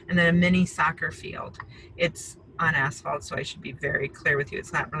basketball and then a mini soccer field. It's on asphalt, so I should be very clear with you.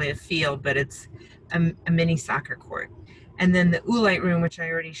 It's not really a field, but it's a mini soccer court. And then the Oolite room, which I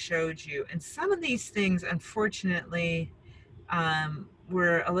already showed you. And some of these things, unfortunately,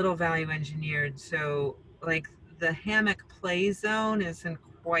 were a little value engineered. So like the hammock play zone isn't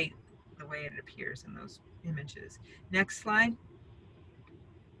quite the way it appears in those images. Next slide.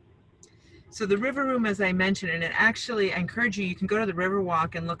 So the river room, as I mentioned, and it actually, I encourage you, you can go to the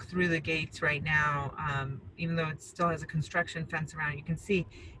Riverwalk and look through the gates right now, even though it still has a construction fence around it. You can see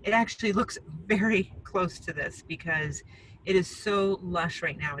it actually looks very close to this because it is so lush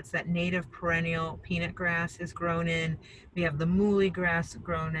right now. It's that native perennial peanut grass is grown in. We have the muhly grass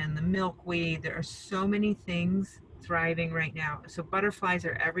grown in, the milkweed. There are so many things thriving right now. So butterflies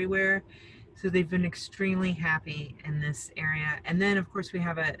are everywhere. So they've been extremely happy in this area. And then of course we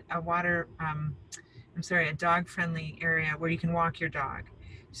have a dog-friendly area where you can walk your dog.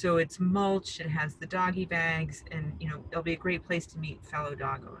 So it's mulch, it has the doggy bags, and it'll be a great place to meet fellow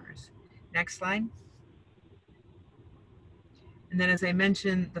dog owners. Next slide. And then as I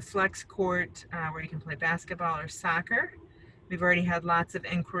mentioned, the flex court where you can play basketball or soccer. We've already had lots of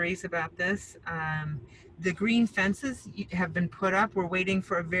inquiries about this. The green fences have been put up. We're waiting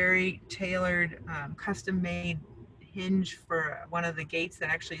for a very tailored, custom-made hinge for one of the gates that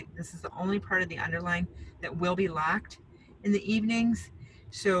actually, this is the only part of the underline that will be locked in the evenings.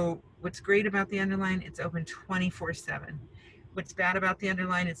 So what's great about the underline, it's open 24/7. What's bad about the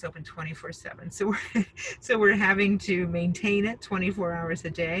underline, it's open 24/7. So we're having to maintain it 24 hours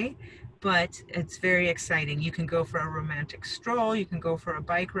a day. But it's very exciting. You can go for a romantic stroll, you can go for a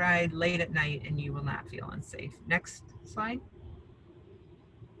bike ride late at night, and you will not feel unsafe. Next slide.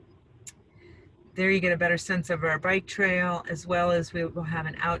 There you get a better sense of our bike trail, as well as we will have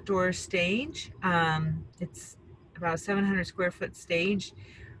an outdoor stage. It's about a 700 square foot stage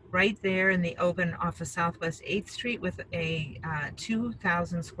right there in the open off of Southwest 8th Street with a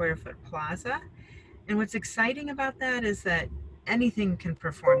 2,000 square foot plaza. And what's exciting about that is that anything can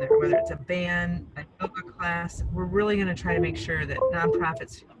perform there, whether it's a band, a yoga class. We're really going to try to make sure that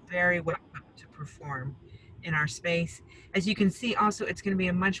nonprofits feel very welcome to perform in our space. As you can see, also, it's going to be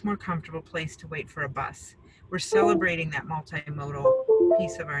a much more comfortable place to wait for a bus. We're celebrating that multimodal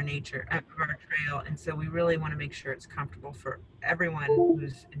piece of our nature, of our trail, and so we really want to make sure it's comfortable for everyone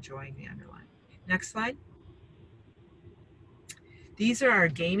who's enjoying the underline. Next slide. These are our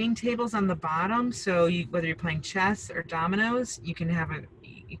gaming tables on the bottom. So whether you're playing chess or dominoes, you can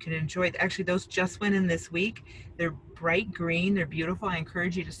enjoy. Actually, those just went in this week. They're bright green. They're beautiful. I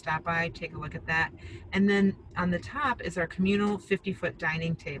encourage you to stop by, take a look at that. And then on the top is our communal 50-foot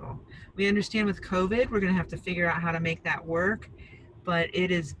dining table. We understand with COVID, we're going to have to figure out how to make that work, but it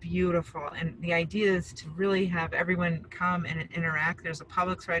is beautiful. And the idea is to really have everyone come and interact. There's a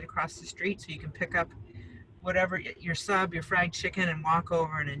Publix right across the street, so you can pick up whatever, your sub, your fried chicken, and walk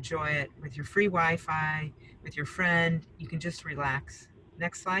over and enjoy it with your free Wi-Fi, with your friend. You can just relax.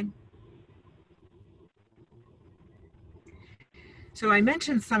 Next slide. So I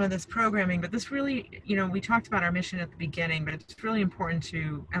mentioned some of this programming, but this really, we talked about our mission at the beginning, but it's really important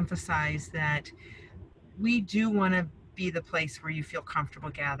to emphasize that we do want to be the place where you feel comfortable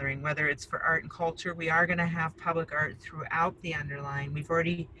gathering, whether it's for art and culture. We are going to have public art throughout the underline. We've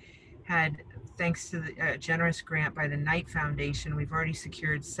already had, thanks to the generous grant by the Knight Foundation, we've already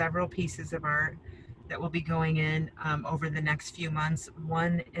secured several pieces of art that will be going in over the next few months.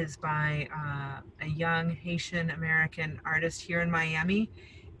 One is by a young Haitian American artist here in Miami.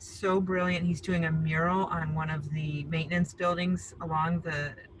 So brilliant. He's doing a mural on one of the maintenance buildings along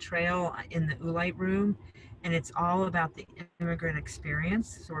the trail in the Oolite room. And it's all about the immigrant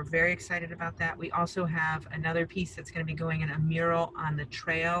experience. So we're very excited about that. We also have another piece that's going to be going in, a mural on the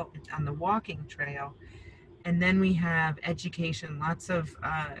trail, on the walking trail. And then we have education, lots of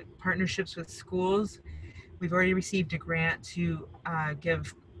partnerships with schools. We've already received a grant to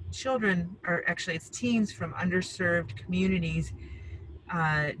give children, or actually it's teens from underserved communities,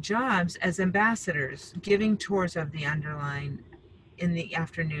 jobs as ambassadors, giving tours of the underline in the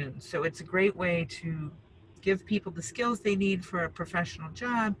afternoon. So it's a great way to give people the skills they need for a professional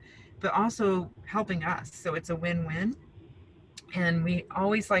job, but also helping us. So it's a win-win. And we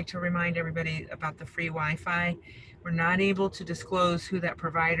always like to remind everybody about the free Wi-Fi. We're not able to disclose who that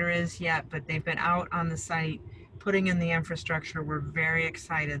provider is yet, but they've been out on the site putting in the infrastructure. We're very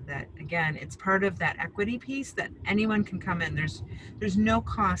excited that, again, it's part of that equity piece that anyone can come in. There's no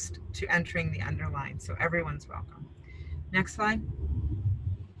cost to entering the underline, so everyone's welcome. Next slide.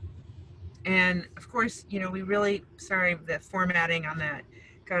 And of course, you know, we really, sorry, the formatting on that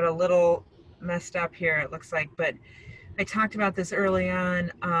got a little messed up here, it looks like, but I talked about this early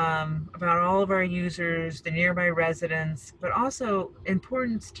on, about all of our users, the nearby residents, but also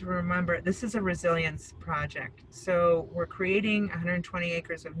important to remember, this is a resilience project. So we're creating 120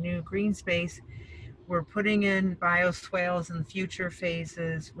 acres of new green space. We're putting in bioswales in future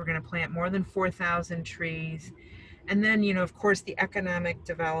phases. We're going to plant more than 4,000 trees. And then, you know, of course, the economic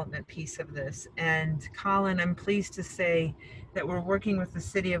development piece of this. And Colin, I'm pleased to say that we're working with the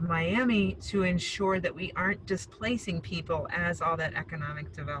city of Miami to ensure that we aren't displacing people as all that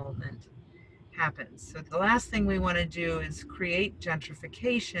economic development happens. So the last thing we want to do is create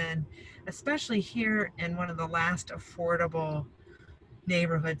gentrification, especially here in one of the last affordable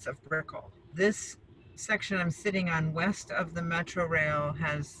neighborhoods of Brickell. This section I'm sitting on west of the Metro Rail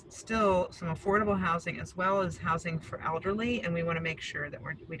has still some affordable housing as well as housing for elderly, and we want to make sure that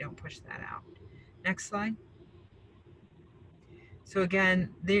we don't push that out. Next slide. So again,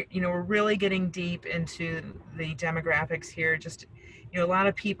 you know, we're really getting deep into the demographics here. Just, you know, a lot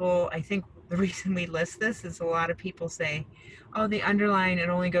of people, I think the reason we list this is a lot of people say, oh, the underline, it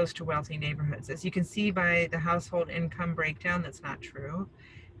only goes to wealthy neighborhoods. As you can see by the household income breakdown, that's not true.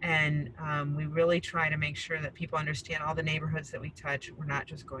 And we really try to make sure that people understand all the neighborhoods that we touch. We're not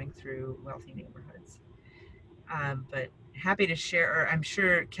just going through wealthy neighborhoods. But happy to share, or I'm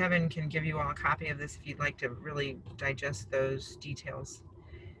sure Kevin can give you all a copy of this if you'd like to really digest those details.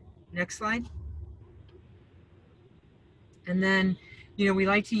 Next slide. And then, you know, we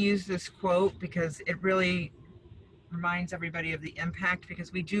like to use this quote because it really reminds everybody of the impact,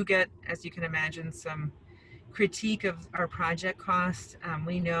 because we do get, as you can imagine, some critique of our project costs.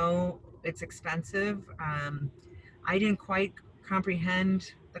 We know it's expensive. I didn't quite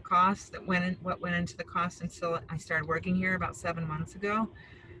comprehend the cost that what went into the cost until I started working here about 7 months ago.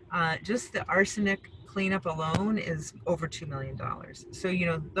 Just the arsenic cleanup alone is over $2 million. So, you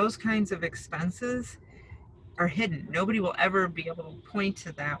know, those kinds of expenses are hidden. Nobody will ever be able to point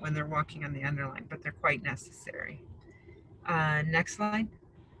to that when they're walking on the underline, but they're quite necessary. Next slide.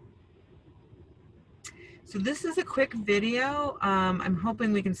 So this is a quick video. I'm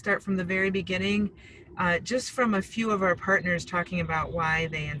hoping we can start from the very beginning, just from a few of our partners talking about why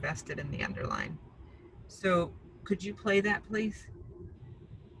they invested in the underline. So could you play that, please?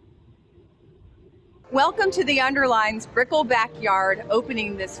 Welcome to the Underline's Brickell Backyard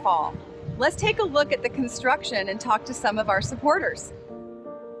opening this fall. Let's take a look at the construction and talk to some of our supporters.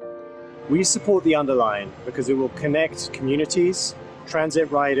 We support the Underline because it will connect communities, transit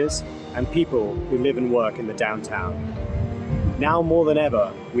riders, and people who live and work in the downtown. Now more than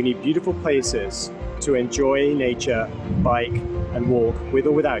ever, we need beautiful places to enjoy nature, bike, and walk with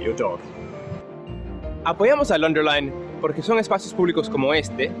or without your dog. Apoyamos al Underline porque son espacios públicos como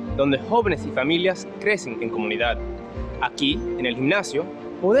este, donde jóvenes y familias crecen en comunidad. Aquí, en el gimnasio,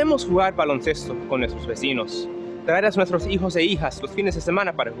 podemos jugar baloncesto con nuestros vecinos, traer a nuestros hijos e hijas los fines de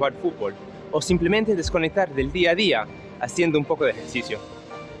semana para jugar fútbol, o simplemente desconectar del día a día haciendo un poco de ejercicio.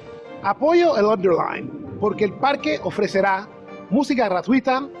 Apoyo el Underline porque el parque ofrecerá música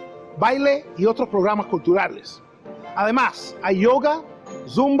gratuita, baile y otros programas culturales. Además, hay yoga,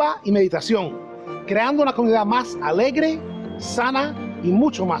 zumba y meditación, creando una comunidad más alegre, sana y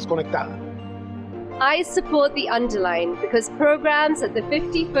mucho más conectada. I support the Underline because programs at the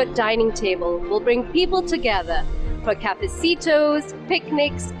 50-foot dining table will bring people together for cafecitos,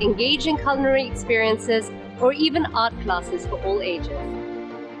 picnics, engaging culinary experiences, or even art classes for all ages.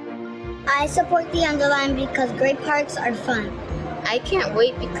 I support the Underline because great parks are fun. I can't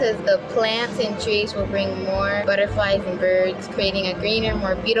wait because the plants and trees will bring more butterflies and birds, creating a greener,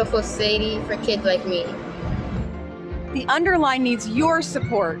 more beautiful city for kids like me. The Underline needs your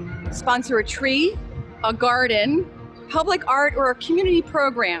support. Sponsor a tree, a garden, public art, or a community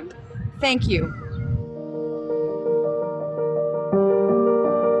program. Thank you.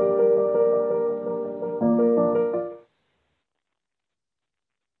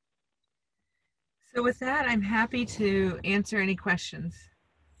 So with that, I'm happy to answer any questions.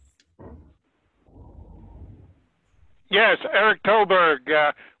 Yes, Eric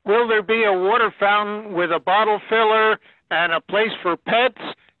Tolberg. Will there be a water fountain with a bottle filler and a place for pets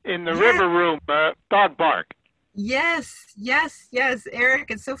in the river room, dog park? Yes, yes, yes,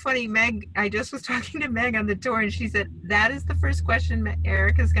 Eric. It's so funny. Meg, I just was talking to Meg on the tour, and she said that is the first question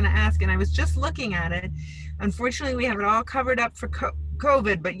Eric is going to ask. And I was just looking at it. Unfortunately, we have it all covered up for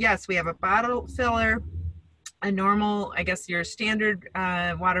COVID, but yes, we have a bottle filler, a normal, I guess your standard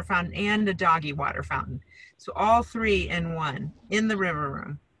water fountain, and a doggy water fountain. So all three in one in the river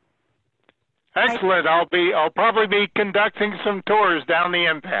room. Excellent. I'll probably be conducting some tours down the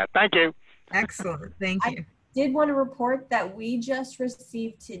impact. Thank you. Excellent. Thank you. Did want to report that we just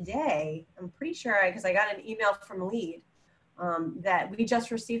received today, I'm pretty sure because I got an email from LEAD, that we just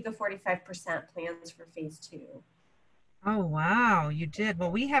received the 45% plans for phase 2. Oh, wow, you did.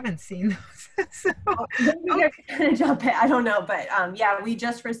 Well, we haven't seen those. So, maybe they're gonna jump in. I don't know, but yeah, we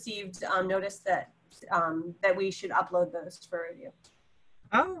just received notice that that we should upload those for review.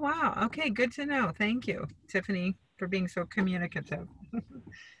 oh, wow. Okay, good to know. Thank you, Tiffany, for being so communicative.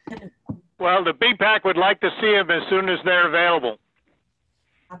 Well, the BPAC would like to see them as soon as they're available.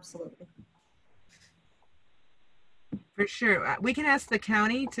 Absolutely. For sure. We can ask the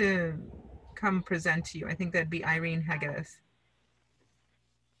county to come present to you. I think that'd be Irene Hegedus.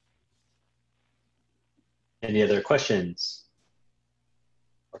 Any other questions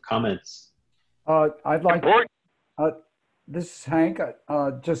or comments? I'd like, this is Hank.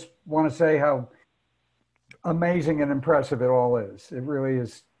 I just want to say how amazing and impressive it all is. It really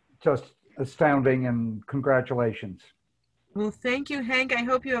is just astounding, and congratulations. Well, thank you, Hank. I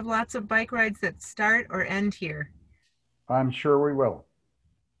hope you have lots of bike rides that start or end here. I'm sure we will.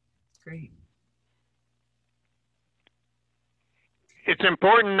 Great. It's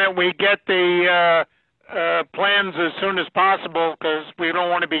important that we get the plans as soon as possible because we don't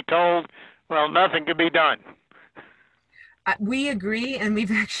want to be told, well, nothing can be done. We agree, and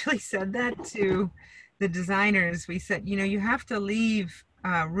we've actually said that to the designers. We said, you know, you have to leave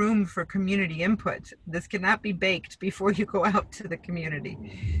room for community input. This cannot be baked before you go out to the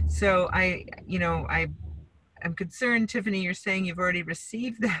community. So I'm concerned, Tiffany, you're saying you've already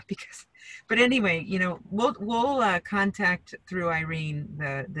received that because, but anyway, you know, we'll contact through Irene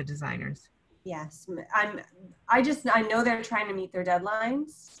the designers. Yes, I know they're trying to meet their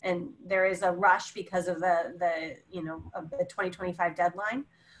deadlines, and there is a rush because of the 2025 deadline.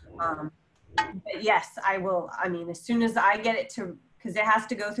 But yes, I will. I mean, as soon as I get it to, because it has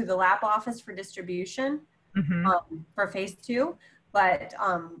to go through the LAP office for distribution for phase 2. But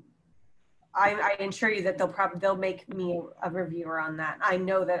I assure you that they'll make me a reviewer on that. I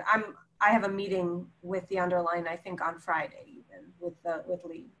know that I have a meeting with the underline, I think on Friday even with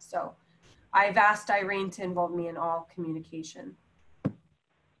LEAD. So I've asked Irene to involve me in all communication.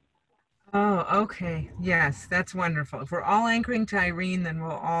 Oh, okay. Yes, that's wonderful. If we're all anchoring to Irene, then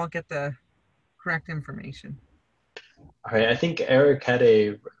we'll all get the correct information. All right, I think Eric had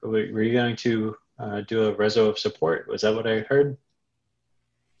were you going to do a reso of support? Was that what I heard?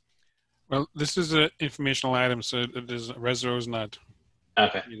 Well, this is an informational item, so reso is not.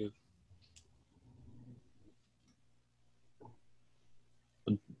 Okay. Needed.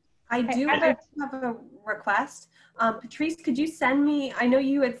 I do have a request. Patrice, could you send me, I know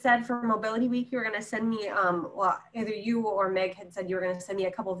you had said for Mobility Week you were going to send me, well, either you or Meg had said you were going to send me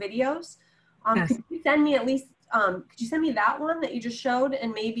a couple videos. Yes. Could you send me at least, could you send me that one that you just showed,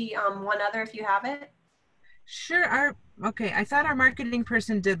 and maybe one other if you have it? Sure. Okay, I thought our marketing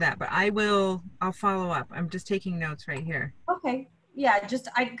person did that, but I'll follow up. I'm just taking notes right here. Okay. Yeah,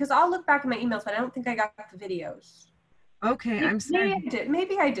 because I'll look back at my emails, but I don't think I got the videos. Okay, I'm sorry.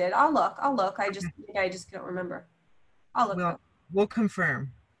 Maybe I did. I'll look. I just don't remember. I'll look. We'll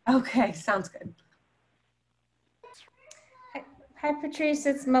confirm. Okay, sounds good. Hi, Patrice.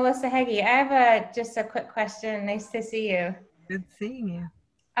 It's Melissa Heggie. I have just a quick question. Nice to see you. Good seeing you.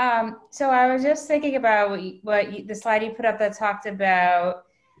 So I was just thinking about the slide you put up that talked about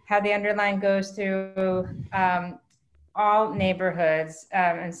how the underline goes through all neighborhoods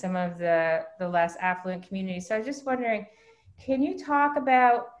and some of the less affluent communities. So I was just wondering, can you talk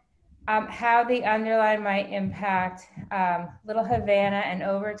about how the underline might impact Little Havana and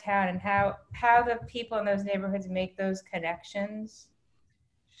Overtown, and how the people in those neighborhoods make those connections?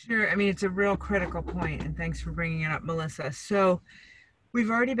 Sure. I mean, it's a real critical point, and thanks for bringing it up, Melissa. So we've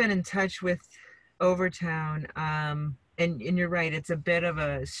already been in touch with Overtown, and you're right, it's a bit of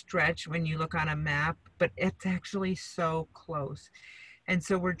a stretch when you look on a map, but it's actually so close. And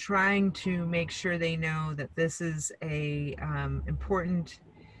so we're trying to make sure they know that this is a important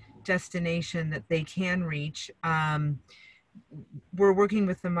destination that they can reach. We're working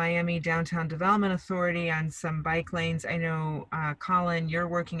with the Miami Downtown Development Authority on some bike lanes. I know, Colin, you're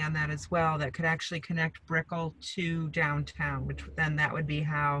working on that as well, that could actually connect Brickell to downtown, which then that would be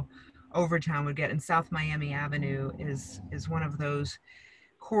how Overtown would get. And South Miami Avenue is one of those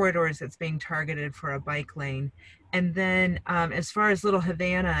corridors that's being targeted for a bike lane. And then as far as Little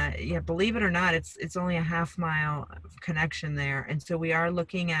Havana, yeah, believe it or not, it's only a half-mile connection there. And so we are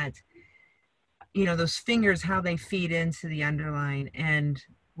looking at, you know, those fingers, how they feed into the underline. And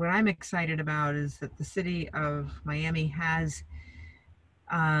what I'm excited about is that the city of Miami has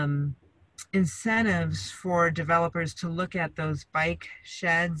incentives for developers to look at those bike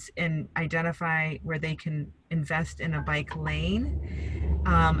sheds and identify where they can invest in a bike lane.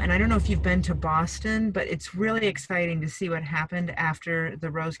 And I don't know if you've been to Boston, but it's really exciting to see what happened after the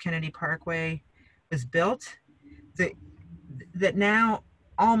Rose Kennedy Parkway was built. That now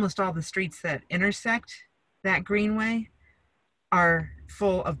almost all the streets that intersect that greenway are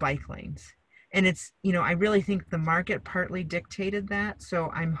full of bike lanes. And it's, you know, I really think the market partly dictated that.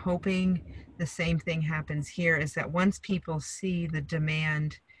 So I'm hoping the same thing happens here, is that once people see the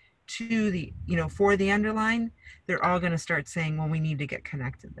demand to the, you know, for the underline, they're all going to start saying, well, we need to get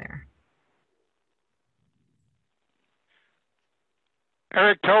connected there.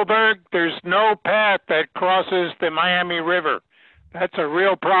 Eric Tolberg, there's no path that crosses the Miami River. That's a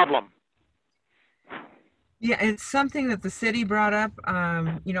real problem. Yeah, it's something that the city brought up.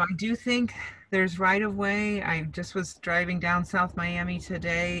 You know, I do think there's right of way. I just was driving down South Miami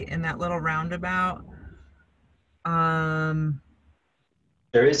today in that little roundabout.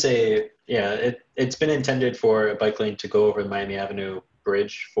 There is a, yeah, it's been intended for a bike lane to go over the Miami Avenue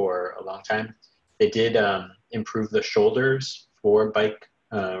Bridge for a long time. They did improve the shoulders for bike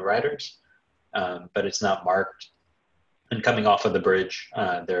riders, but it's not marked. And coming off of the bridge,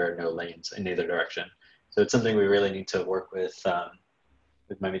 there are no lanes in either direction. So it's something we really need to work with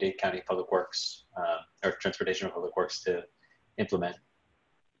Miami-Dade County Public Works or Transportation and Public Works to implement.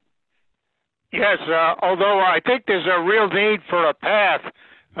 Yes, although I think there's a real need for a path.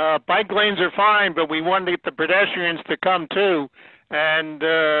 Bike lanes are fine, but we want to get the pedestrians to come too. And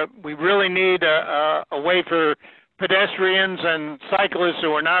we really need a way for pedestrians and cyclists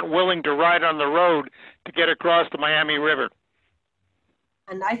who are not willing to ride on the road to get across the Miami River.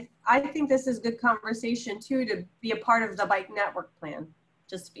 And I think this is good conversation too, to be a part of the bike network plan,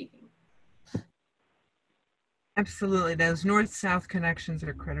 just speaking. Absolutely, those north-south connections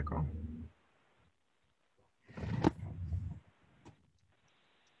are critical.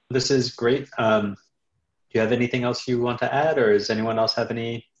 This is great. Do you have anything else you want to add, or does anyone else have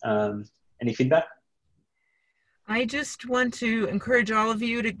any feedback? I just want to encourage all of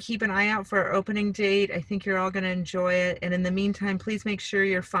you to keep an eye out for our opening date. I think you're all going to enjoy it. And in the meantime, please make sure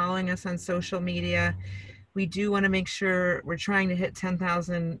you're following us on social media. We do want to make sure we're trying to hit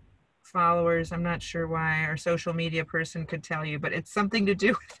 10,000 followers. I'm not sure why our social media person could tell you, but it's something to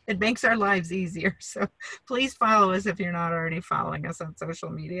do. It makes our lives easier. So please follow us if you're not already following us on social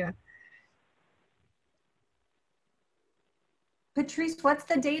media. Patrice, what's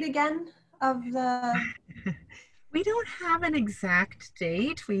the date again of the... We don't have an exact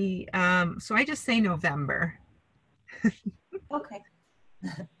date. We so I just say November. Okay.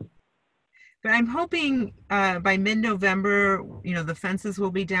 But I'm hoping by mid-November, you know, the fences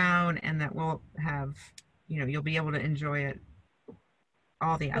will be down and that we'll have, you know, you'll be able to enjoy it,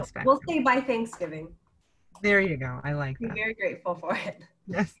 all the aspects. We'll say by Thanksgiving. There you go. I like that. I'm very grateful for it.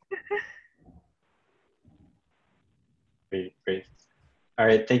 Yes. Great, great. All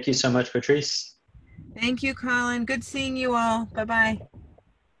right. Thank you so much, Patrice. Thank you, Colin. Good seeing you all. Bye-bye.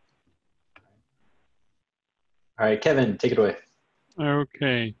 All right, Kevin, take it away.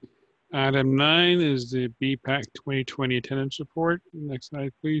 Okay. Item 9 is the BPAC 2020 attendance report. Next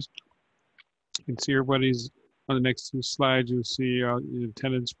slide, please. You can see everybody's on the next 2 slides. You'll see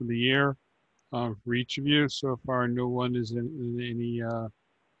attendance for the year for each of you. So far, no one is in any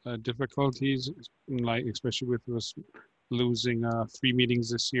difficulties, like especially with us losing 3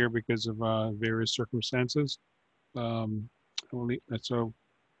 meetings this year because of various circumstances. So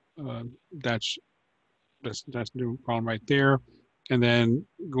that's no problem right there. And then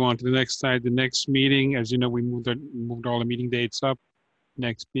go on to the next slide. The next meeting, as you know, we moved all the meeting dates up.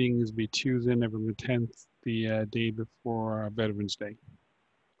 Next meeting is be Tuesday, November 10th, the day before Veterans Day.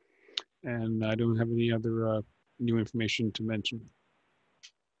 And I don't have any other new information to mention.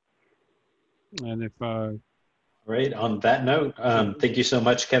 And if Right. On that note, thank you so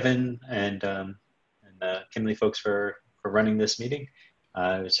much, Kevin and Kimley folks for running this meeting.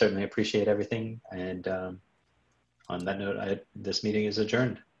 I certainly appreciate everything. And on that note, this meeting is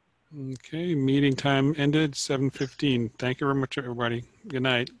adjourned. Okay, meeting time ended 7:15. Thank you very much, everybody. Good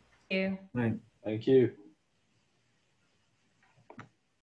night. Thank you. Thank you.